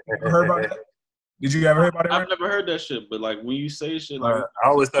ever heard about that? Did you ever hear about it? I've never heard that shit, but like when you say shit like I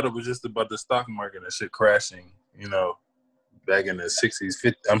always thought it was just about the stock market and shit crashing, back in the 60s,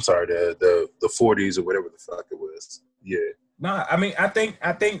 50s, I'm sorry, the 40s or whatever the fuck it was. Yeah. Nah, I mean, I think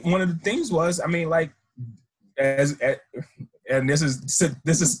one of the things was, I mean, like, and this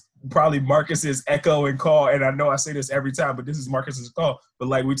is probably Marcus's echo and call, and I know I say this every time, but this is Marcus's call. But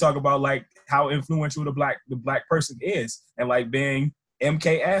like we talk about like how influential the black person is, and like being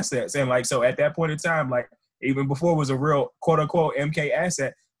MK assets, and like so at that point in time, like even before it was a real quote unquote MK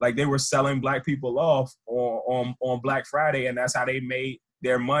asset. Like they were selling black people off on Black Friday, and that's how they made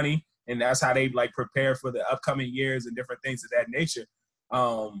their money, and that's how they like prepare for the upcoming years and different things of that nature.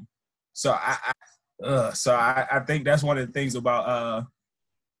 So I think that's one of the things about.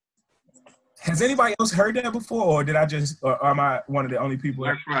 Has anybody else heard that before, or am I one of the only people?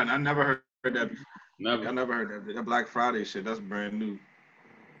 Black Friday, I never heard that before. never. I never heard that. That Black Friday shit, that's brand new.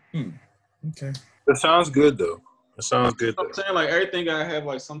 Okay. It sounds good though. I'm saying like everything gotta have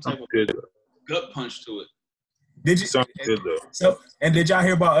like some type of gut punch to it. Did you? Sounds good though. So did y'all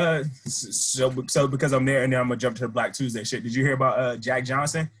hear about so because I'm there and then I'm gonna jump to the Black Tuesday shit. Did you hear about Jack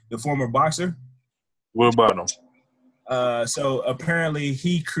Johnson, the former boxer? What about him? So apparently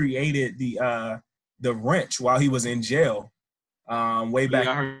he created the wrench while he was in jail. Way back.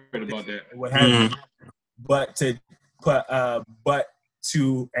 Yeah, I heard about that. What happened?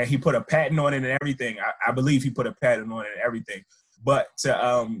 And he put a patent on it and everything. I believe he put a patent on it and everything. But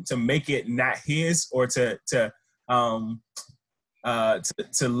to make it not his, or to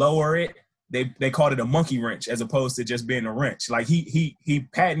lower it, they called it a monkey wrench as opposed to just being a wrench. Like he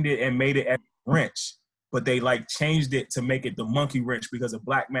patented and made it as a wrench, but they like changed it to make it the monkey wrench because a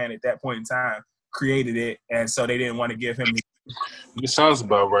black man at that point in time created it, and so they didn't want to give him. It sounds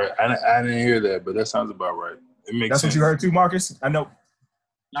about right. I didn't hear that, but that sounds about right. It makes That's sense. What you heard too, Marcus? I know.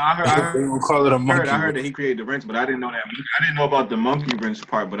 No, I heard that he created the wrench, but I didn't know that. I didn't know about the monkey wrench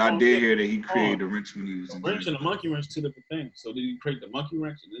part, but I did hear that he created the wrench when he was in jail. Wrench and the monkey wrench, two different things. So did you create the monkey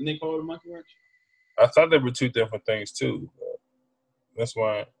wrench and then they call it a monkey wrench? I thought they were two different things too. That's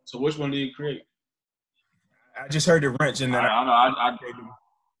why. So which one did you create? I just heard the wrench and then I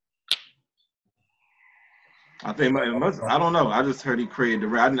I think it must. I don't know. I just heard he created the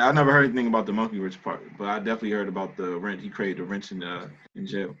wrench. I never heard anything about the monkey wrench part, but I definitely heard about the wrench. He created the wrench in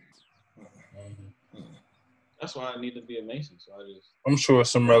jail. That's why I need to be a Mason. So I'm sure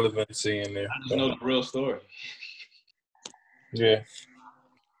some relevancy in there. I just know the real story. Yeah,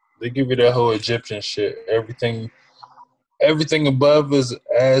 they give you that whole Egyptian shit. Everything above is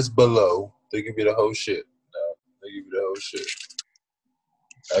as below. They give you the whole shit. No, they give you the whole shit.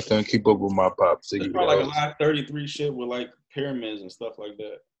 I couldn't keep up with my pops. They It's give you the probably whole like a lot of 33 shit with like pyramids and stuff like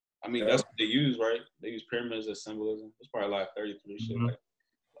that. I mean, that's what they use, right? They use pyramids as symbolism. It's probably like 33 shit. Like,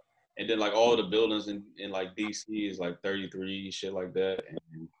 and then like all the buildings in like DC is like 33 shit like that.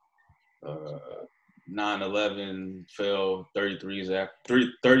 And 9/11 fell 33 years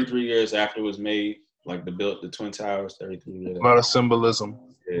after it was made. Like the Twin Towers, 33 years. A lot of symbolism.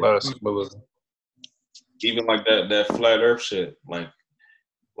 Yeah. A lot of symbolism. Even like that flat Earth shit, like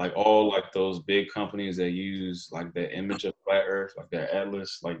all like those big companies that use like the image of flat Earth, like their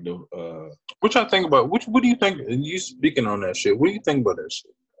atlas, like the. What y'all think about? What do you think? You speaking on that shit? What do you think about that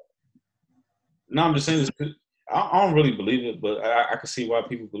shit? No, I'm just saying this. I don't really believe it, but I can see why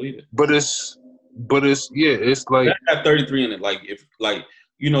people believe it. But it's like that got 33 in it. Like if like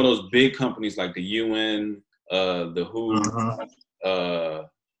you know those big companies like the UN, the WHO,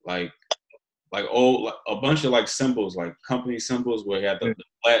 like a bunch of like symbols, like company symbols where you have the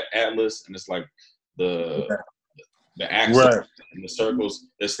flat atlas and it's like the axis and the circles.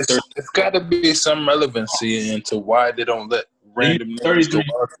 It's got to be some relevancy into why they don't let random numbers go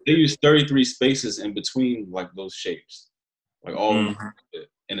out. They use 33 spaces in between like those shapes, like all of them,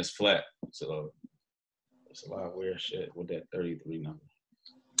 and it's flat. So it's a lot of weird shit with that 33 number.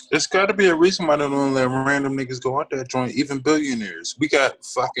 There's got to be a reason why they don't let random niggas go out that joint, even billionaires. We got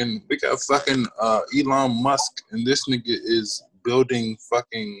fucking Elon Musk, and this nigga is building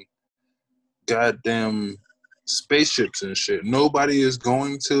fucking goddamn spaceships and shit. Nobody is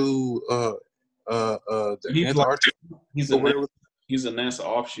going to the Antarctica. He's a NASA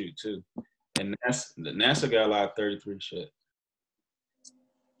offshoot too, and NASA got a lot of 33 shit.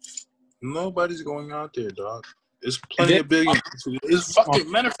 Nobody's going out there, dog. There's plenty of billionaires. It's fucking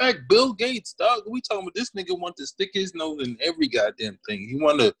matter of fact, Bill Gates, dog. We talking about this nigga want to stick his nose in every goddamn thing. He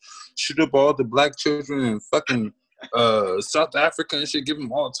want to shoot up all the black children in fucking South Africa and shit, give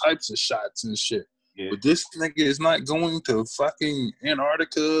them all types of shots and shit. Yeah. But this nigga is not going to fucking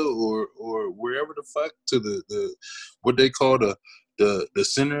Antarctica or wherever the fuck to the what they call the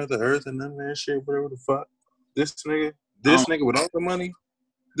center of the earth and none of that shit, whatever the fuck. This nigga with all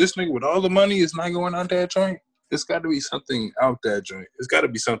the money, is not going out that joint. It's got to be something out that joint. It's got to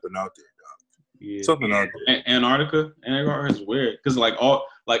be something out there, dog. Yeah. Something out there. Antarctica is weird because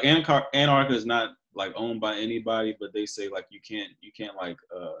Antarctica is not like owned by anybody, but they say like you can't like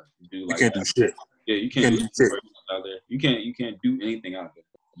do like you can't do shit. Yeah, you can't do shit out there. You can't do anything out there.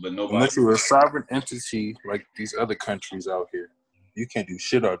 But nobody. Unless you're a sovereign entity like these other countries out here, you can't do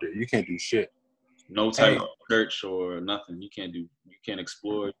shit out there. You can't do shit. No type of search or nothing. You can't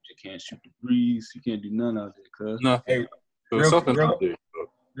explore. You can't shoot the breeze. You can't do none out there, cuz. Nothing.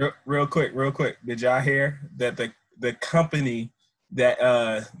 Real quick. Did y'all hear that the company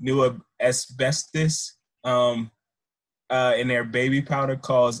that knew asbestos in their baby powder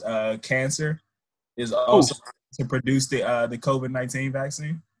cause cancer is also to produce the COVID-19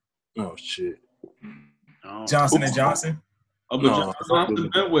 vaccine? Oh shit. Johnson & Johnson. Oh, but Johnson's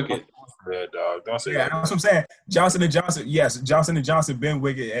been wicked. Yeah, dog. Don't say that. That's what I'm saying. Johnson & Johnson. Yes, Johnson & Johnson been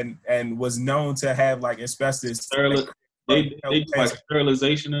wicked and was known to have like asbestos. They do like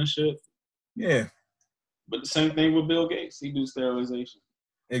sterilization and shit. Yeah. But the same thing with Bill Gates. He do sterilization.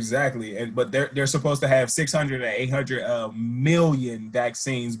 Exactly. But they're supposed to have 600 to 800 million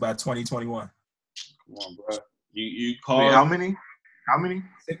vaccines by 2021. Come on, bro. You call Wait, how many?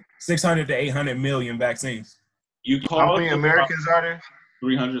 600 to 800 million vaccines. How many Americans are there?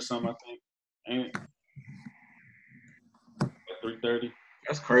 300 something, I think. Ain't it? 330.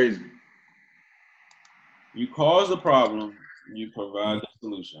 That's crazy. You cause the problem, you provide the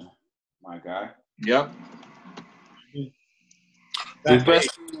solution, my guy. Yep. The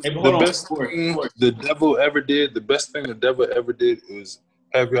best thing the devil ever did was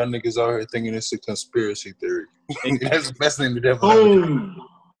have y'all niggas out here thinking it's a conspiracy theory. That's the best thing the devil ever did.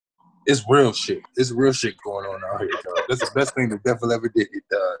 It's real shit. It's real shit going on out here, dog. That's the best thing the devil ever did,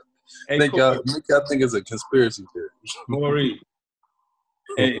 dog. Make y'all think it's a conspiracy theory. Maury,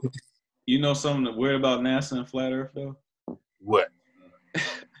 hey, you know something weird about NASA and Flat Earth, though? What?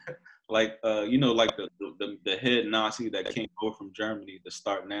 Like, you know, like the head Nazi that came over from Germany to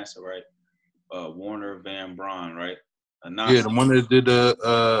start NASA, right? Werner von Braun, right? Yeah, the one that did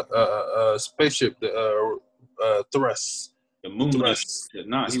a spaceship, the thrusts. The moon Thrusts. shit.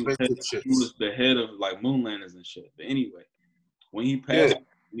 Nah, The he spaceship was shits. the head of like moon landers and shit. But anyway, when he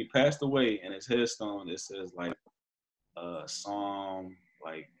passed away, and his headstone it says like Psalm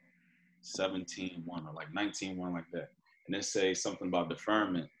like 17:1 or like 19:1 like that, and it says something about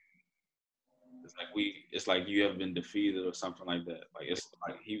deferment. It's like you have been defeated or something like that. Like it's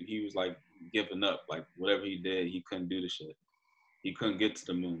like he was like giving up. Like whatever he did, he couldn't do the shit. He couldn't get to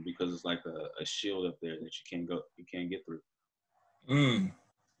the moon because it's like a shield up there that you can't get through.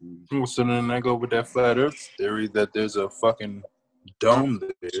 So then I go with that flat Earth theory that there's a fucking dome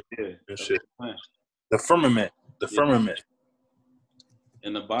there Yeah, and shit. The firmament.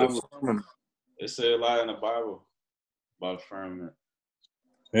 In the Bible, it said a lot in the Bible about firmament.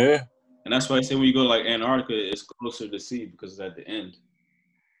 Yeah. And that's why I say when you go to like Antarctica, it's closer to sea because it's at the end.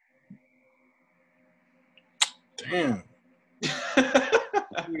 Damn.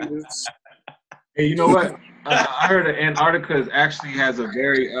 Hey, you know what? I heard that Antarctica actually has a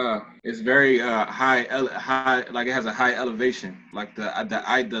very it's very high like it has a high elevation. Like the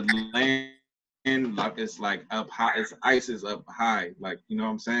land like it's like up high. Its ice is up high. Like you know what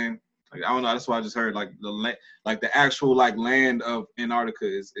I'm saying? Like I don't know. That's why I just heard like the actual like land of Antarctica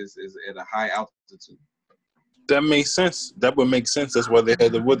is at a high altitude. That makes sense. That would make sense. That's why they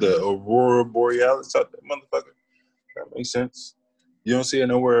had the Aurora Borealis out there, motherfucker. That makes sense. You don't see it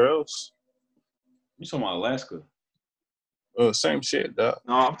nowhere else. You talking about Alaska? Same shit, dog.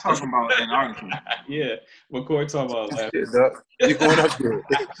 No, I'm talking about Antarctica. Yeah, what Corey talking about Alaska? Shit, dog. You going up there?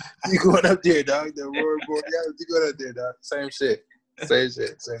 You going up there, dog? The Aurora Borealis. You going up there, dog? Same shit. Same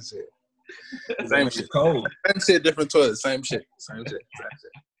shit. Same shit. Cold. Same shit. Different toilet. Same shit.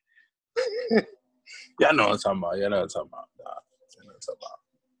 Y'all know what I'm talking about. Dog.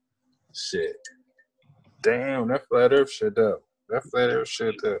 Shit. Damn, that flat Earth shit though.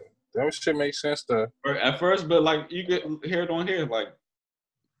 That shit makes sense though. At first, but like you get hear it on here like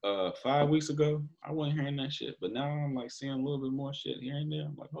 5 weeks ago, I wasn't hearing that shit, but now I'm like seeing a little bit more shit here and there.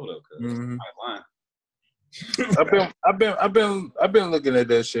 I'm like, hold up, cuz I'm lying. I've been looking at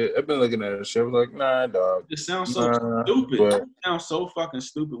that shit. I'm like, nah, dog. It sounds so stupid. It sounds so fucking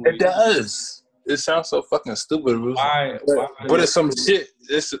stupid. It does. It sounds so fucking stupid. Why it's some shit.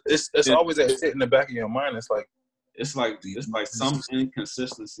 It's always that shit in the back of your mind. It's like some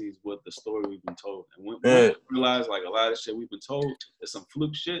inconsistencies with the story we've been told. And when we realize like a lot of shit we've been told is some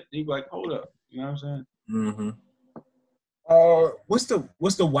fluke shit, you be like, hold up. You know what I'm saying? Mm-hmm.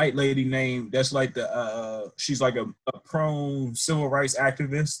 What's the white lady name that's like she's like a prone civil rights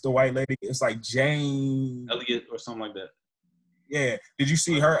activist, the white lady? It's like Jane Elliott or something like that. Yeah. Did you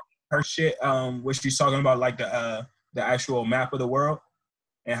see her shit where she's talking about like the actual map of the world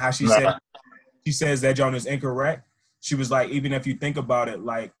and how she says that John is incorrect? She was like, even if you think about it,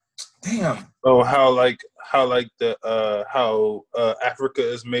 like, damn. Oh, how Africa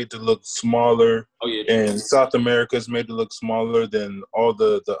is made to look smaller. Oh yeah. And South America is made to look smaller than all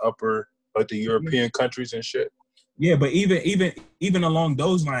the upper like the European countries and shit. Yeah, but even along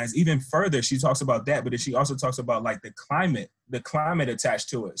those lines, even further, she talks about that, but then she also talks about like the climate attached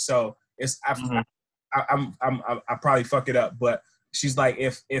to it. So it's I probably fuck it up, but she's like,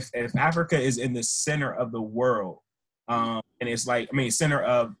 if Africa is in the center of the world, and it's like, I mean, center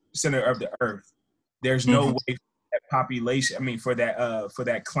of the earth, there's no way for that population, I mean, for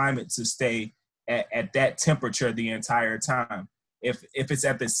that climate to stay at that temperature the entire time. If it's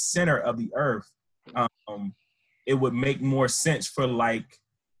at the center of the earth, it would make more sense for like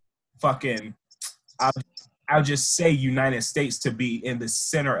fucking I'll just say United States to be in the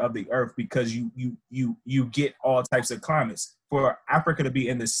center of the earth, because you get all types of climates. For Africa to be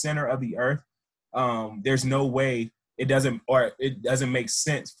in the center of the earth, there's no way it doesn't make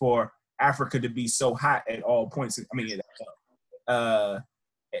sense for Africa to be so hot at all points. I mean,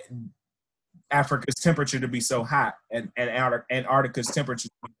 Africa's temperature to be so hot and Antarctica's temperature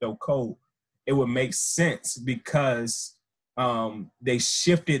to be so cold. It would make sense because they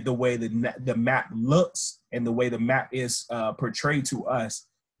shifted the way the map looks and the way the map is portrayed to us,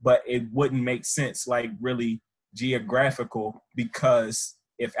 but it wouldn't make sense like really geographical, because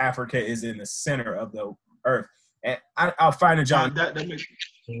if Africa is in the center of the earth, and I'll find a John.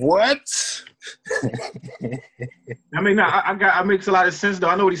 What? I mean, I makes a lot of sense though.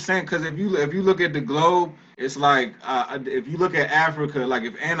 I know what he's saying, because if you look at the globe, it's like if you look at Africa, like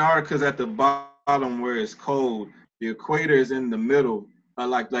if Antarctica's at the bottom where it's cold, the equator is in the middle.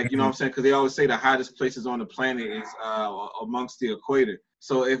 Like you know what I'm saying? Because they always say the hottest places on the planet is amongst the equator.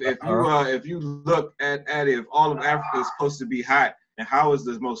 So if you look at it, if all of Africa is supposed to be hot, and how is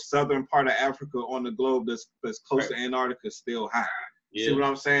the most southern part of Africa on the globe that's close to Antarctica still hot? You see what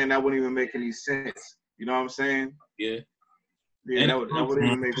I'm saying? That wouldn't even make any sense. You know what I'm saying? Yeah. Yeah, And that would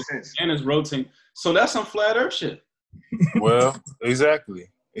even make sense. And it's rotating. So that's some flat Earth shit. Well, exactly.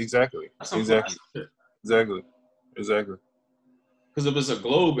 That's some flat Earth shit. Exactly. Because if it's a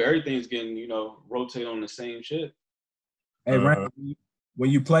globe, everything's getting, rotate on the same shit. Hey, Randy,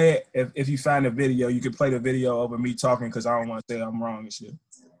 when you play it, if you find a video, you can play the video over me talking because I don't want to say I'm wrong and shit.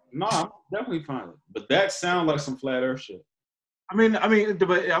 No, I'm definitely fine. But that sounds like some flat Earth shit. I mean,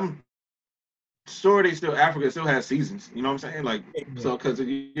 but I'm sure Africa still has seasons. You know what I'm saying? Like, so because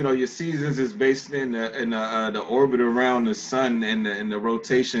your seasons is based in the orbit around the sun and the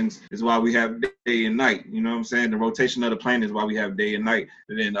rotations is why we have day and night. You know what I'm saying? The rotation of the planet is why we have day and night.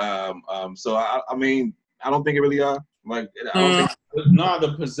 And then so I mean, I don't think it really like I don't think. No,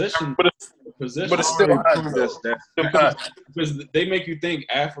 the position. But it's still hot. Because they make you think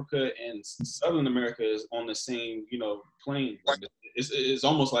Africa and Southern America is on the same, plane. Like it's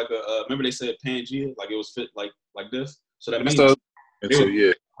almost like remember they said Pangea, like it was fit like this. So that means they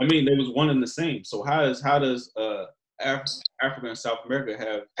was one and the same. So how does Africa and South America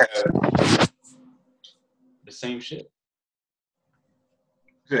have the same shit?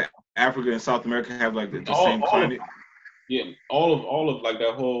 Yeah, Africa and South America have like the same climate. Yeah, all of like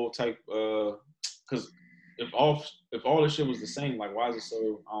that whole type. Because if all the shit was the same, like why is it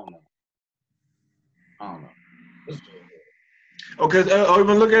so? I don't know. Okay,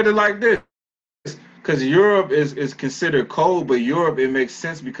 even look at it like this. Because Europe is considered cold, but Europe, it makes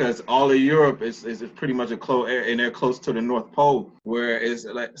sense because all of Europe is pretty much a cold air, and they're close to the North Pole, where it's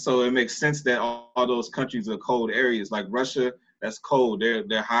like, so it makes sense that all those countries are cold areas. Like Russia, that's cold.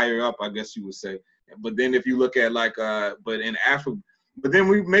 They're higher up, I guess you would say. But then if you look at but in Africa, but then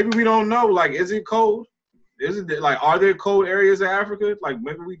we don't know. Like, is it cold? Is it like, are there cold areas in Africa? Like,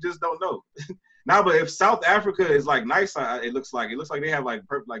 maybe we just don't know. Now, but if South Africa is like nice, it looks like they have like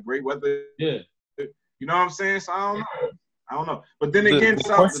great weather. Yeah. You know what I'm saying? So I don't know. But then again, the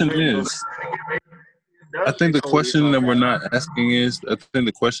question is, I think the question that we're not asking is,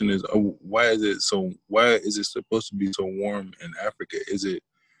 why is it supposed to be so warm in Africa? Is it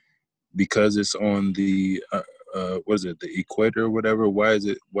because it's on the what is it, the equator or whatever? Why is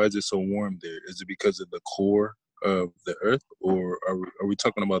it so warm there? Is it because of the core of the earth, or are we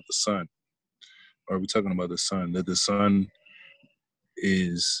talking about the sun? Are we talking about the sun? That the sun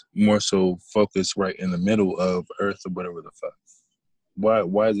is more so focused right in the middle of earth or whatever the fuck?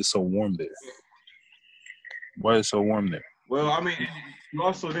 Why is it so warm there? Why is it so warm there? Well, I mean, you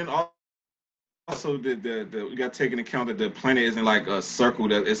also we got to take into account that the planet isn't like a circle,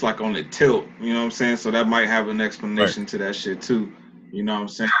 that it's like on a tilt. You know what I'm saying? So that might have an explanation to that shit too. You know what I'm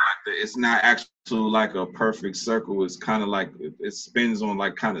saying? Like it's not actually like a perfect circle. It's kind of like it spins on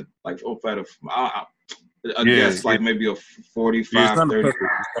like kind of like I guess like maybe a 45, 30.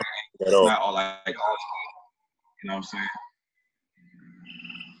 It's not all like all. You know what I'm saying?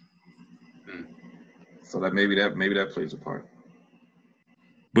 So that maybe that plays a part.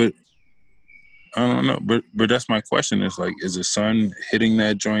 But I don't know. But that's my question. Is like, is the sun hitting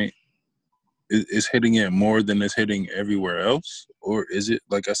that joint? Is hitting it more than it's hitting everywhere else, or is it,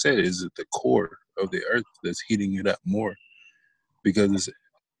 like I said, is it the core of the earth that's heating it up more? Because it's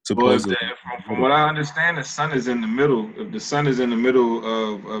supposedly. From what I understand, the sun is in the middle. If the sun is in the middle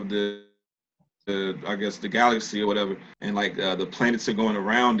of the I guess the galaxy or whatever, and like the planets are going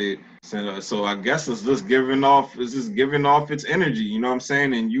around it, so I guess it's just giving off its energy. You know what I'm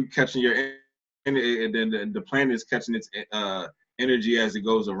saying? And you catching your energy, and then the planet is catching its energy as it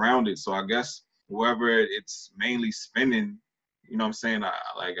goes around it. So I guess wherever it's mainly spinning, you know what I'm saying?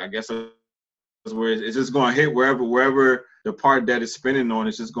 I guess that's where it's just going to hit wherever the part that it's spinning on.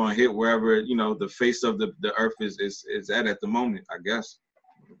 It's just going to hit wherever the face of the earth is at the moment, I guess.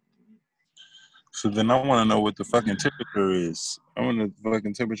 So then I want to know what the fucking temperature is. I want to know what the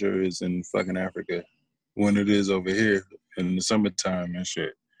fucking temperature is in fucking Africa when it is over here in the summertime and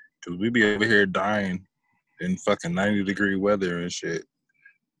shit. Because we be over here dying in fucking 90-degree weather and shit.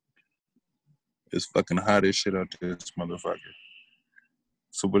 It's fucking hot as shit out there, this motherfucker.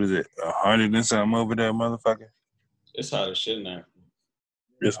 So what is it, 100 and something over there, motherfucker? It's hot as shit in there.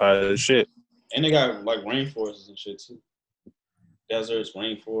 It's hot as shit. And they got like rainforests and shit too. Deserts,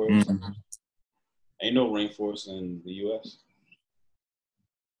 rainforests. Mm-hmm. Ain't no rainforest in the U.S.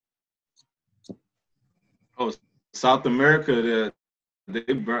 Oh, South America, the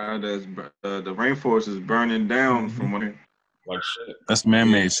rainforest is burning down from when. Like shit. That's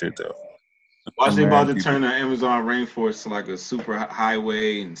man-made shit though. Watch, they about to turn the Amazon rainforest to like a super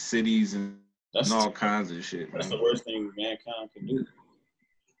highway and cities and all kinds of shit. That's the worst thing mankind can do.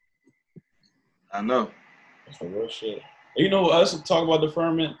 I know. That's the worst shit. You know, us talk about the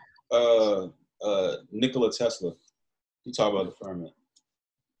firmament. Nikola Tesla. He talked about the firmament.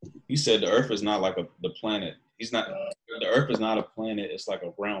 He said the Earth is not like the planet. The Earth is not a planet. It's like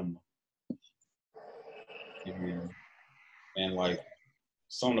a realm. And like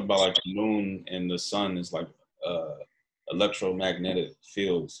something about like the moon and the sun is like electromagnetic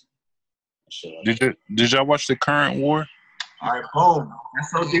fields. Shit like Did y'all watch the current war? All right, boom.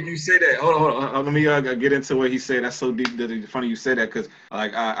 That's so deep you say that. Hold on. Let me get into what he said. That's so deep. That it's funny you say that because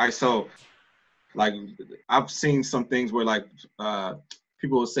like I saw, like I've seen some things where like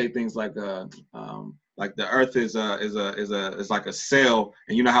people will say things like the Earth is like a cell,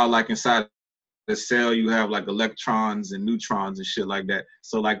 and you know how like inside the cell you have like electrons and neutrons and shit like that.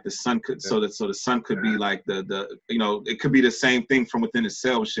 So like the sun could so the sun could be like the it could be the same thing from within the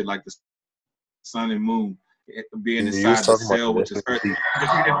cell, shit like the sun and moon being inside the cell, which is Earth. If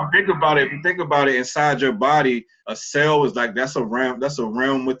you think about it, inside your body, a cell is like that's a realm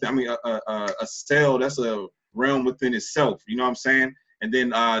within. I mean, a cell that's a realm within itself. You know what I'm saying? And then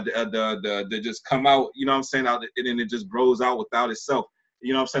the just come out. You know what I'm saying? Out and then it just grows out without itself.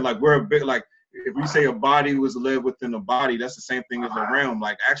 You know what I'm saying? Like we're a bit like if we say a body was live within a body, that's the same thing as a realm.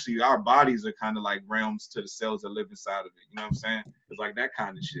 Like actually, our bodies are kind of like realms to the cells that live inside of it. You know what I'm saying? It's like that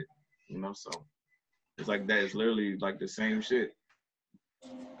kind of shit. You know, so. It's like that. It's literally like the same shit.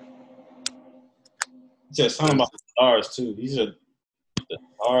 he said something about the stars too. The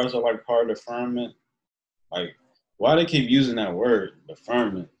stars are like part of the firmament. Like, why they keep using that word, the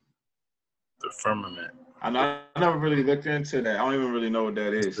firmament? The firmament. I never really looked into that. I don't even really know what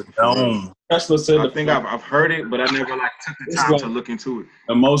that is. The dome. Tesla said I think I've heard it, but I never like took the time to look into it.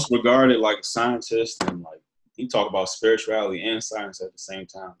 The most regarded like scientist and like he talked about spirituality and science at the same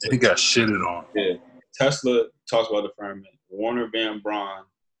time. He got shitted on. Yeah. Tesla talks about the firmament. Warner Van Braun,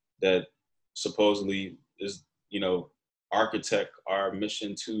 that supposedly is, architect our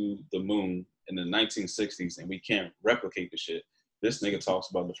mission to the moon in the 1960s, and we can't replicate the shit. This nigga talks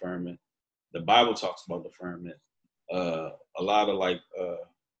about the firmament. The Bible talks about the firmament. A lot of like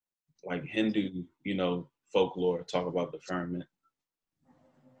Hindu, folklore talk about the firmament.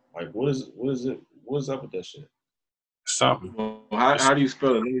 Like, what is it? What's up with that shit? Something. Well, how do you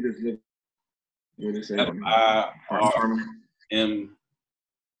spell it? Let me just look. What they say? FIRM.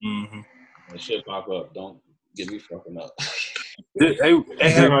 Mm-hmm. That shit pop up. Don't get me fucking up.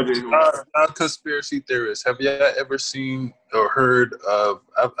 Conspiracy theorists. Have y'all ever seen or heard of?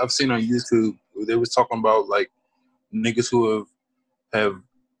 I've seen on YouTube. They was talking about like niggas who have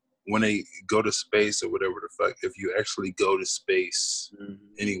when they go to space or whatever the fuck. If you actually go to space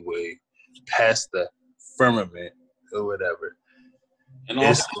anyway, past the firmament or whatever, and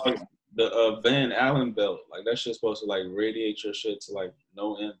also like the Van Allen belt, like that shit's supposed to like radiate your shit to like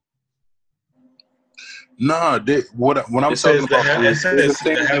no end. Nah, what I'm talking about is they were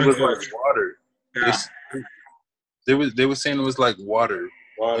saying it was like water. Yeah. They were saying it was like water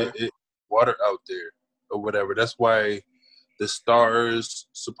out there or whatever. That's why the stars,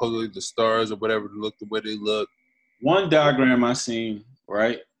 supposedly the stars or whatever, look the way they look. One diagram I seen,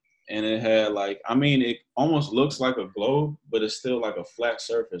 right, and it had like, it almost looks like a globe, but it's still like a flat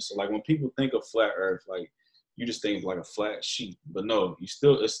surface. So like when people think of flat Earth, like you just think of like a flat sheet, but no,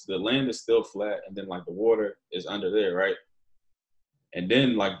 the land is still flat, and then like the water is under there, right? And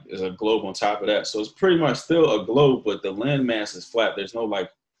then like there's a globe on top of that. So it's pretty much still a globe, but the land mass is flat. There's no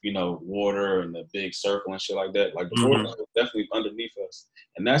like, water and the big circle and shit like that. Like the water is definitely underneath us.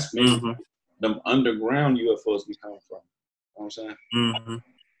 And that's maybe them underground UFOs be coming from. You know what I'm saying? Mm-hmm.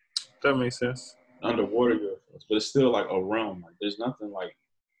 That makes sense. Underwater UFOs. But it's still like a realm. Like there's nothing like,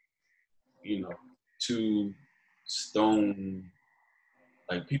 two stone,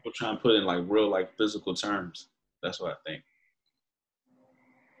 like people trying to put in like real like physical terms. That's what I think.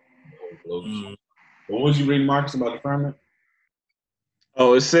 What was you reading, Marcus, about the firmament?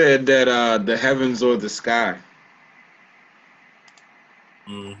 Oh, it said that the heavens or the sky.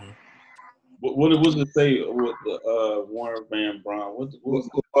 Mm-hmm. What does it say with the Warner Van Braun? What was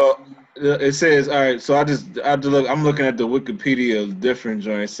it? Well, it says, all right, so I'm looking at the Wikipedia different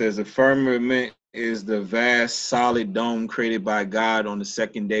joint. It says the firmament is the vast solid dome created by God on the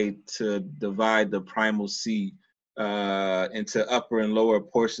second day to divide the primal sea into upper and lower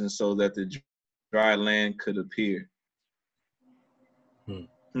portions so that the dry land could appear.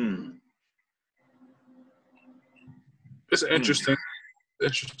 It's interesting.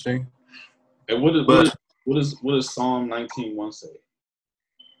 Interesting. And what does Psalm 19:1 say?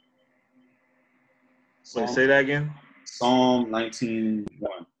 Wait, say that again. Psalm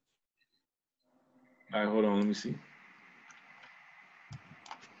 19:1. All right, hold on. Let me see.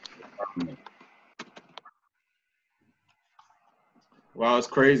 Well, it's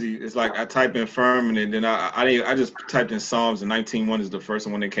crazy. It's like I type in firmament, and then I just typed in Psalms, and 19:1 is the first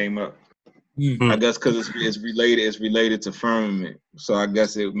one that came up. I guess because it's related to firmament, so I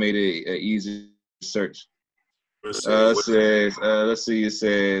guess it made it an easy search. It says, let's see. It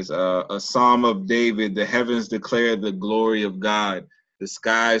says, a Psalm of David: the heavens declare the glory of God, the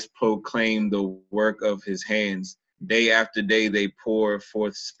skies proclaim the work of His hands. Day after day they pour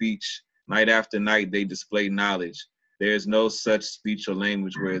forth speech. Night after night they display knowledge. There is no such speech or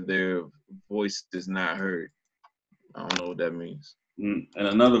language where their voice is not heard. I don't know what that means. And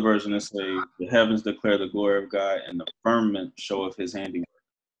another version is say, the heavens declare the glory of God, and the firmament showeth His handiwork.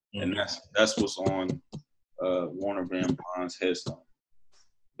 And that's what's on Warner Van Bond's headstone.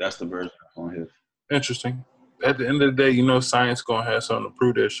 That's the version on his. Interesting. At the end of the day, you know, science gonna have something to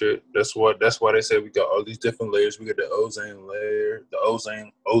prove that shit. That's why they say we got all these different layers. We got the ozone layer, the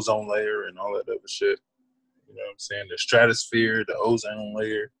ozone layer, and all that other shit. You know what I'm saying? The stratosphere, the ozone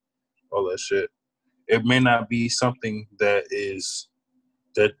layer, all that shit. It may not be something that's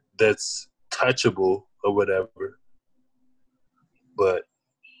touchable or whatever, but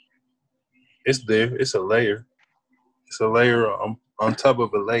it's there. It's a layer. It's a layer on top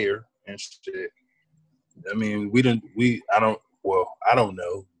of a layer and shit. I mean, I don't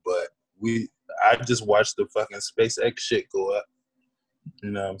know, but I just watched the fucking SpaceX shit go up.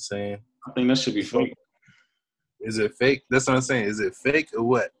 You know what I'm saying? I think that should be fake. Is it fake? That's what I'm saying. Is it fake or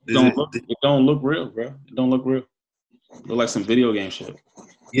what? It don't look real, bro. It don't look real. It look like some video game shit.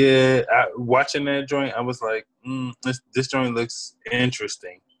 Yeah, watching that joint, I was like, this joint looks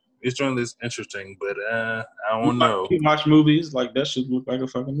interesting. This joint looks interesting, but I don't know. You watch movies, like that shit look like a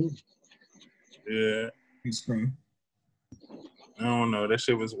fucking movie. Yeah. I don't know. That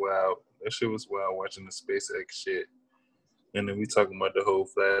shit was wild. That shit was wild watching the SpaceX shit. And then we talking about the whole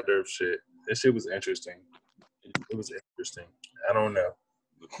flat earth shit. That shit was interesting. It was interesting. I don't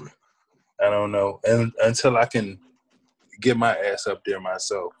know. And until I can get my ass up there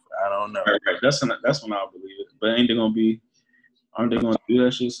myself, I don't know. Right. That's when I'll believe it. But aren't they gonna do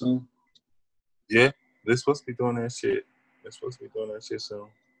that shit soon? Yeah, they're supposed to be doing that shit. Soon.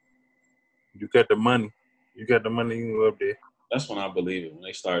 You got the money. You can go up there. That's when I believe it. When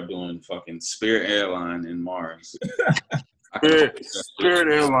they start doing fucking Spirit Airline in Mars. Spirit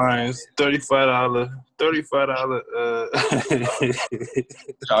Airlines, $35.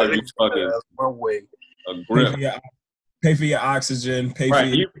 Charge you fucking one way. A grip. Pay for your oxygen.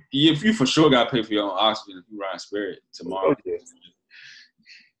 You for sure got to pay for your own oxygen if you ride Spirit tomorrow. Oh, yeah.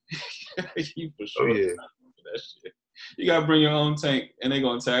 You for sure. Oh, yeah. That shit. You got to bring your own tank, and they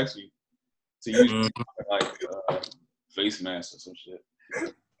going to tax you to use like face mask or some shit.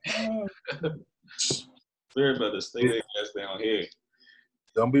 Spirit better stay their ass down here.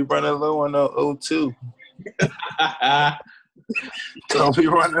 Don't be running low on no O2. Don't be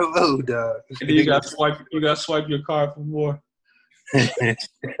running low, dog. And then you got to swipe your card for more. Shit.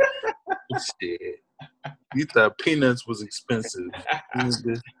 You thought peanuts was expensive. You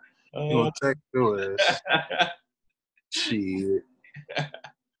gonna tax your ass. Shit.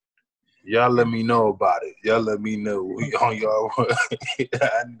 Y'all let me know about it. Y'all let me know on y'all.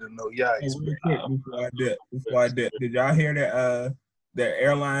 I need to know y'all. Before I did y'all hear that that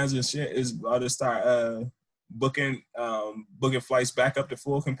airlines and shit is about to start booking flights back up to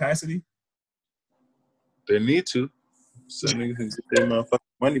full capacity? They need to. So niggas can get their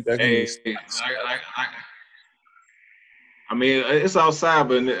motherfucking money back. I mean, it's outside,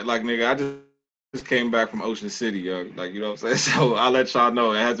 but like, nigga, I just came back from Ocean City, yo. Like, you know what I'm saying? So I'll let y'all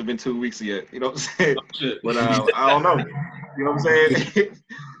know. It hasn't been 2 weeks yet. You know what I'm saying? But I don't know. You know what I'm saying?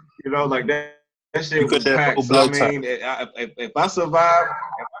 You know, like that shit was packed. So, I mean, if I survive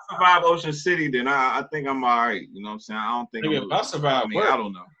Ocean City, then I think I'm all right. You know what I'm saying? I don't think if I survive work, I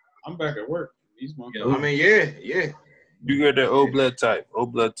don't know. I'm back at work. I mean, yeah. You got that old blood type.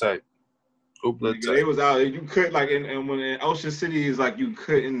 It was out. You could and when in Ocean City is like you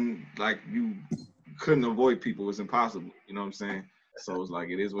couldn't avoid people. It's impossible. You know what I'm saying? So it's like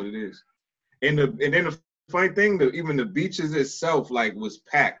it is what it is. And then the funny thing, even the beaches itself was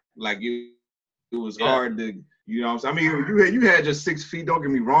packed. Like it was hard to, you know what I'm saying? I mean, you had just 6 feet. Don't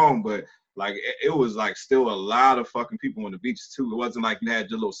get me wrong, but like it was like still a lot of fucking people on the beach too. It wasn't like you had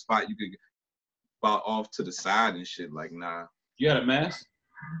your little spot you could about off to the side and shit. Like, nah. You had a mask?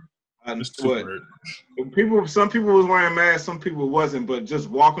 Some people was wearing masks, some people wasn't, but just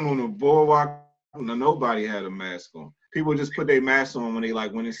walking on the boardwalk, nobody had a mask on. People just put their mask on when they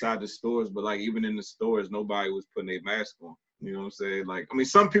went inside the stores, but even in the stores, nobody was putting their mask on. You know what I'm saying? I mean,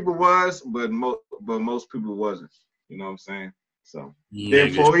 some people was, but most people wasn't. You know what I'm saying? So the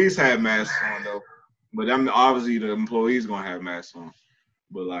employees had masks on though, but obviously the employees gonna have masks on.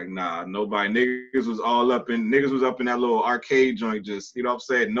 But like, nah, nobody. Niggas was up in that little arcade joint, just, you know what I'm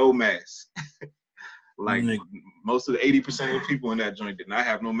saying, no mask. Like most of the 80% of the people in that joint did not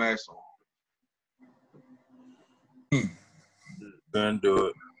have no mask on. Couldn't do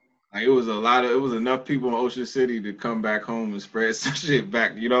it. Like it was enough people in Ocean City to come back home and spread some shit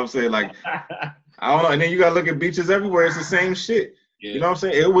back. You know what I'm saying? Like, I don't know. And then you gotta look at beaches everywhere. It's the same shit. Yeah. You know what I'm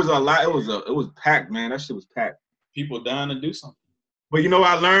saying? It was a lot. It was packed, man. That shit was packed. People dying to do something. But you know what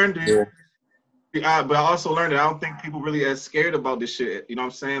I learned? Yeah. But I also learned that I don't think people really as scared about this shit. You know what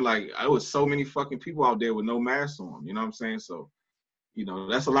I'm saying? Like, there was so many fucking people out there with no masks on. You know what I'm saying? So, you know,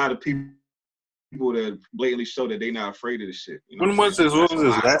 that's a lot of people that blatantly show that they're not afraid of this shit. You know when was this? What was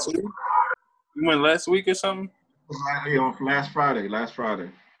this? Last week? You went last week or something? Last Friday. Last Friday.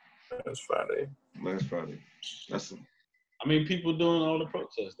 That's. I mean, people doing all the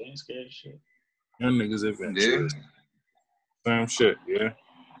protests. They ain't scared of shit. Young niggas have been same shit, yeah.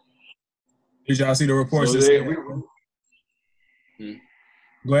 Did y'all see the reports? So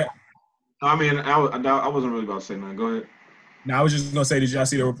Go ahead. I mean, I wasn't really about to say nothing. Go ahead. No, I was just gonna say, did y'all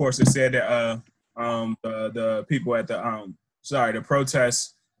see the reports that said that the people at the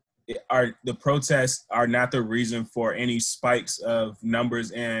protests are not the reason for any spikes of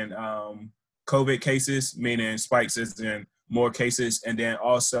numbers in COVID cases, meaning spikes as in more cases, and then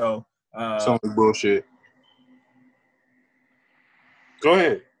also some bullshit. Go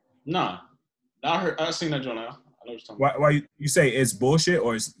ahead. Nah, I seen that, John. I know what you're talking about. Why you say it's bullshit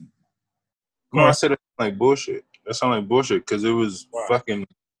or it's? No, I said it like bullshit. That sounded like bullshit because it was fucking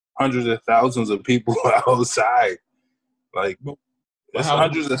hundreds of thousands of people outside. Like, we're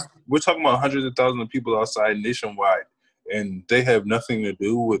talking about hundreds of thousands of people outside nationwide, and they have nothing to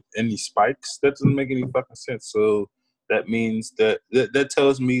do with any spikes. That doesn't make any fucking sense. So that means that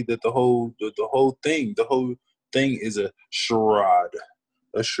tells me that the whole thing is a charade.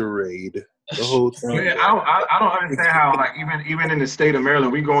 The whole thing. Man, I don't understand how, like, even in the state of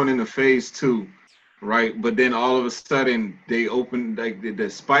Maryland, we going into phase 2, right? But then all of a sudden they open, like,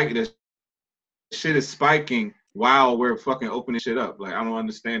 the shit is spiking while we're fucking opening shit up. Like, I don't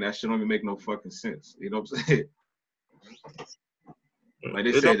understand. That shit don't even make no fucking sense. You know what I'm saying? Like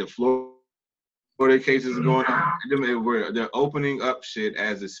they said, the Florida cases are going up. They're opening up shit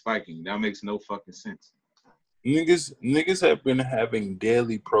as it's spiking. That makes no fucking sense. Niggas have been having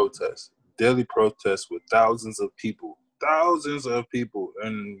daily protests with thousands of people,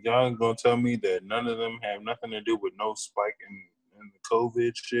 and y'all gonna tell me that none of them have nothing to do with no spike in the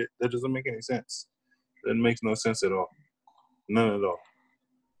COVID shit? That doesn't make any sense. That makes no sense at all. None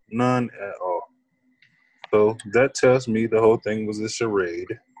at all. So that tells me the whole thing was a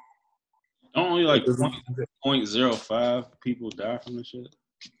charade. Only like 0.05 people die from this shit.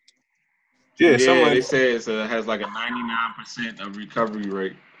 Yeah, they say it has like a 99% of recovery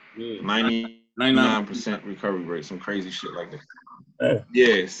rate. Yeah. 99% recovery rate. Some crazy shit like that.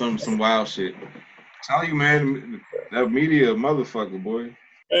 Yeah, some wild shit. Tell you, man, that media motherfucker, boy.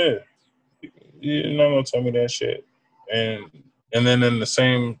 Yeah, you're not gonna tell me that shit. And then in the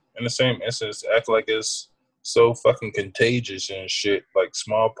same instance, act like it's so fucking contagious and shit, like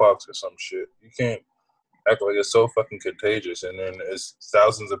smallpox or some shit. You can't act like it's so fucking contagious, and then it's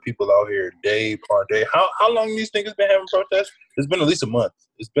thousands of people out here day upon day. How long these niggas been having protests? It's been at least a month.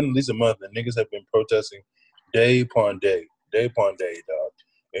 And niggas have been protesting day upon day, dog.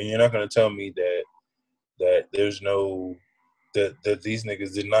 And you're not gonna tell me that there's no that these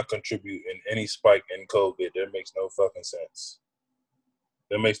niggas did not contribute in any spike in COVID. That makes no fucking sense.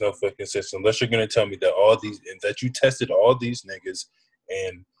 That makes no fucking sense unless you're gonna tell me that you tested all these niggas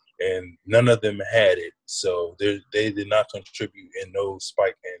and none of them had it, so they did not contribute in no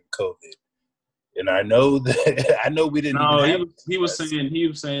spike in COVID. And I know we didn't. No, he was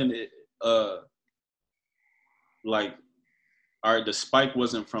saying it. Like, all right, the spike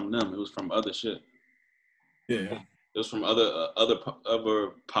wasn't from them; it was from other shit. Yeah, it was from other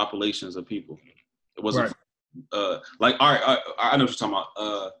populations of people. It wasn't. Right. Like, all right, I know what you're talking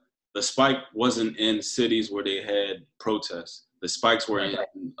about. The spike wasn't in cities where they had protests. The spikes were in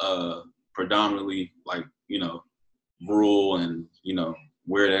predominantly, like, you know, rural and, you know,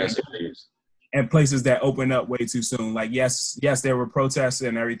 weird ass areas. And places that opened up way too soon. Like, yes, there were protests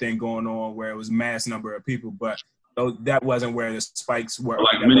and everything going on where it was mass number of people, but that wasn't where the spikes were.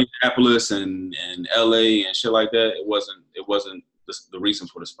 Like Minneapolis and LA and shit like that. It wasn't the reason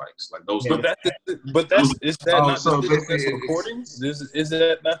for the spikes. Like those. Yeah. Is that not the cities that's recording? Is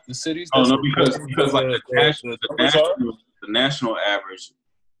that not the cities? Oh no, because like the national average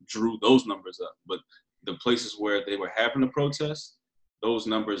drew those numbers up, but the places where they were having the protests, those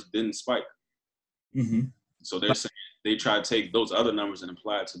numbers didn't spike. Mm-hmm. So they're saying they try to take those other numbers and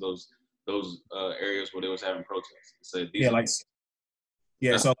apply it to those areas where they was having protests. So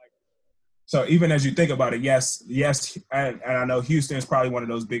so even as you think about it, yes, and I know Houston is probably one of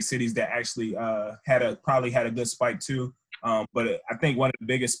those big cities that actually probably had a good spike too. But I think one of the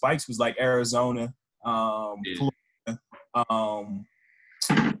biggest spikes was like Arizona, Florida,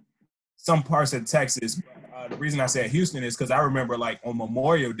 some parts of Texas. The reason I said Houston is because I remember like on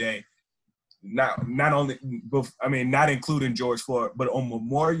Memorial Day, not including George Floyd, but on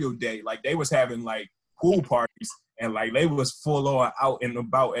Memorial Day, like they was having like pool parties and like they was full on out and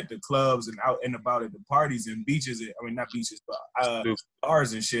about at the clubs and out and about at the parties and beaches. I mean, not beaches, but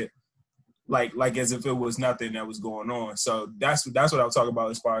bars and shit. Like as if it was nothing that was going on. So that's what I was talking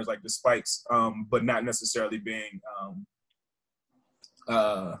about as far as like the spikes, but not necessarily being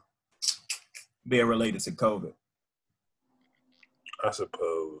related to COVID. I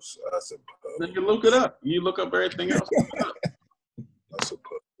suppose. Then you look it up. You look up everything else. I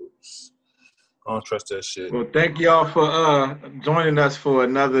suppose. I don't trust that shit. Well, thank y'all for joining us for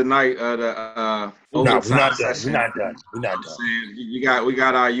another night of the overtime session. We're not done. We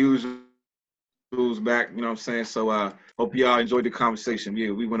got our usuals back. You know what I'm saying? So hope y'all enjoyed the conversation.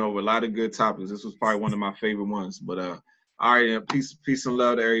 Yeah, we went over a lot of good topics. This was probably one of my favorite ones. But all right, peace and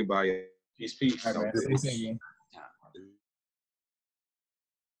love to everybody. Peace. All right, man.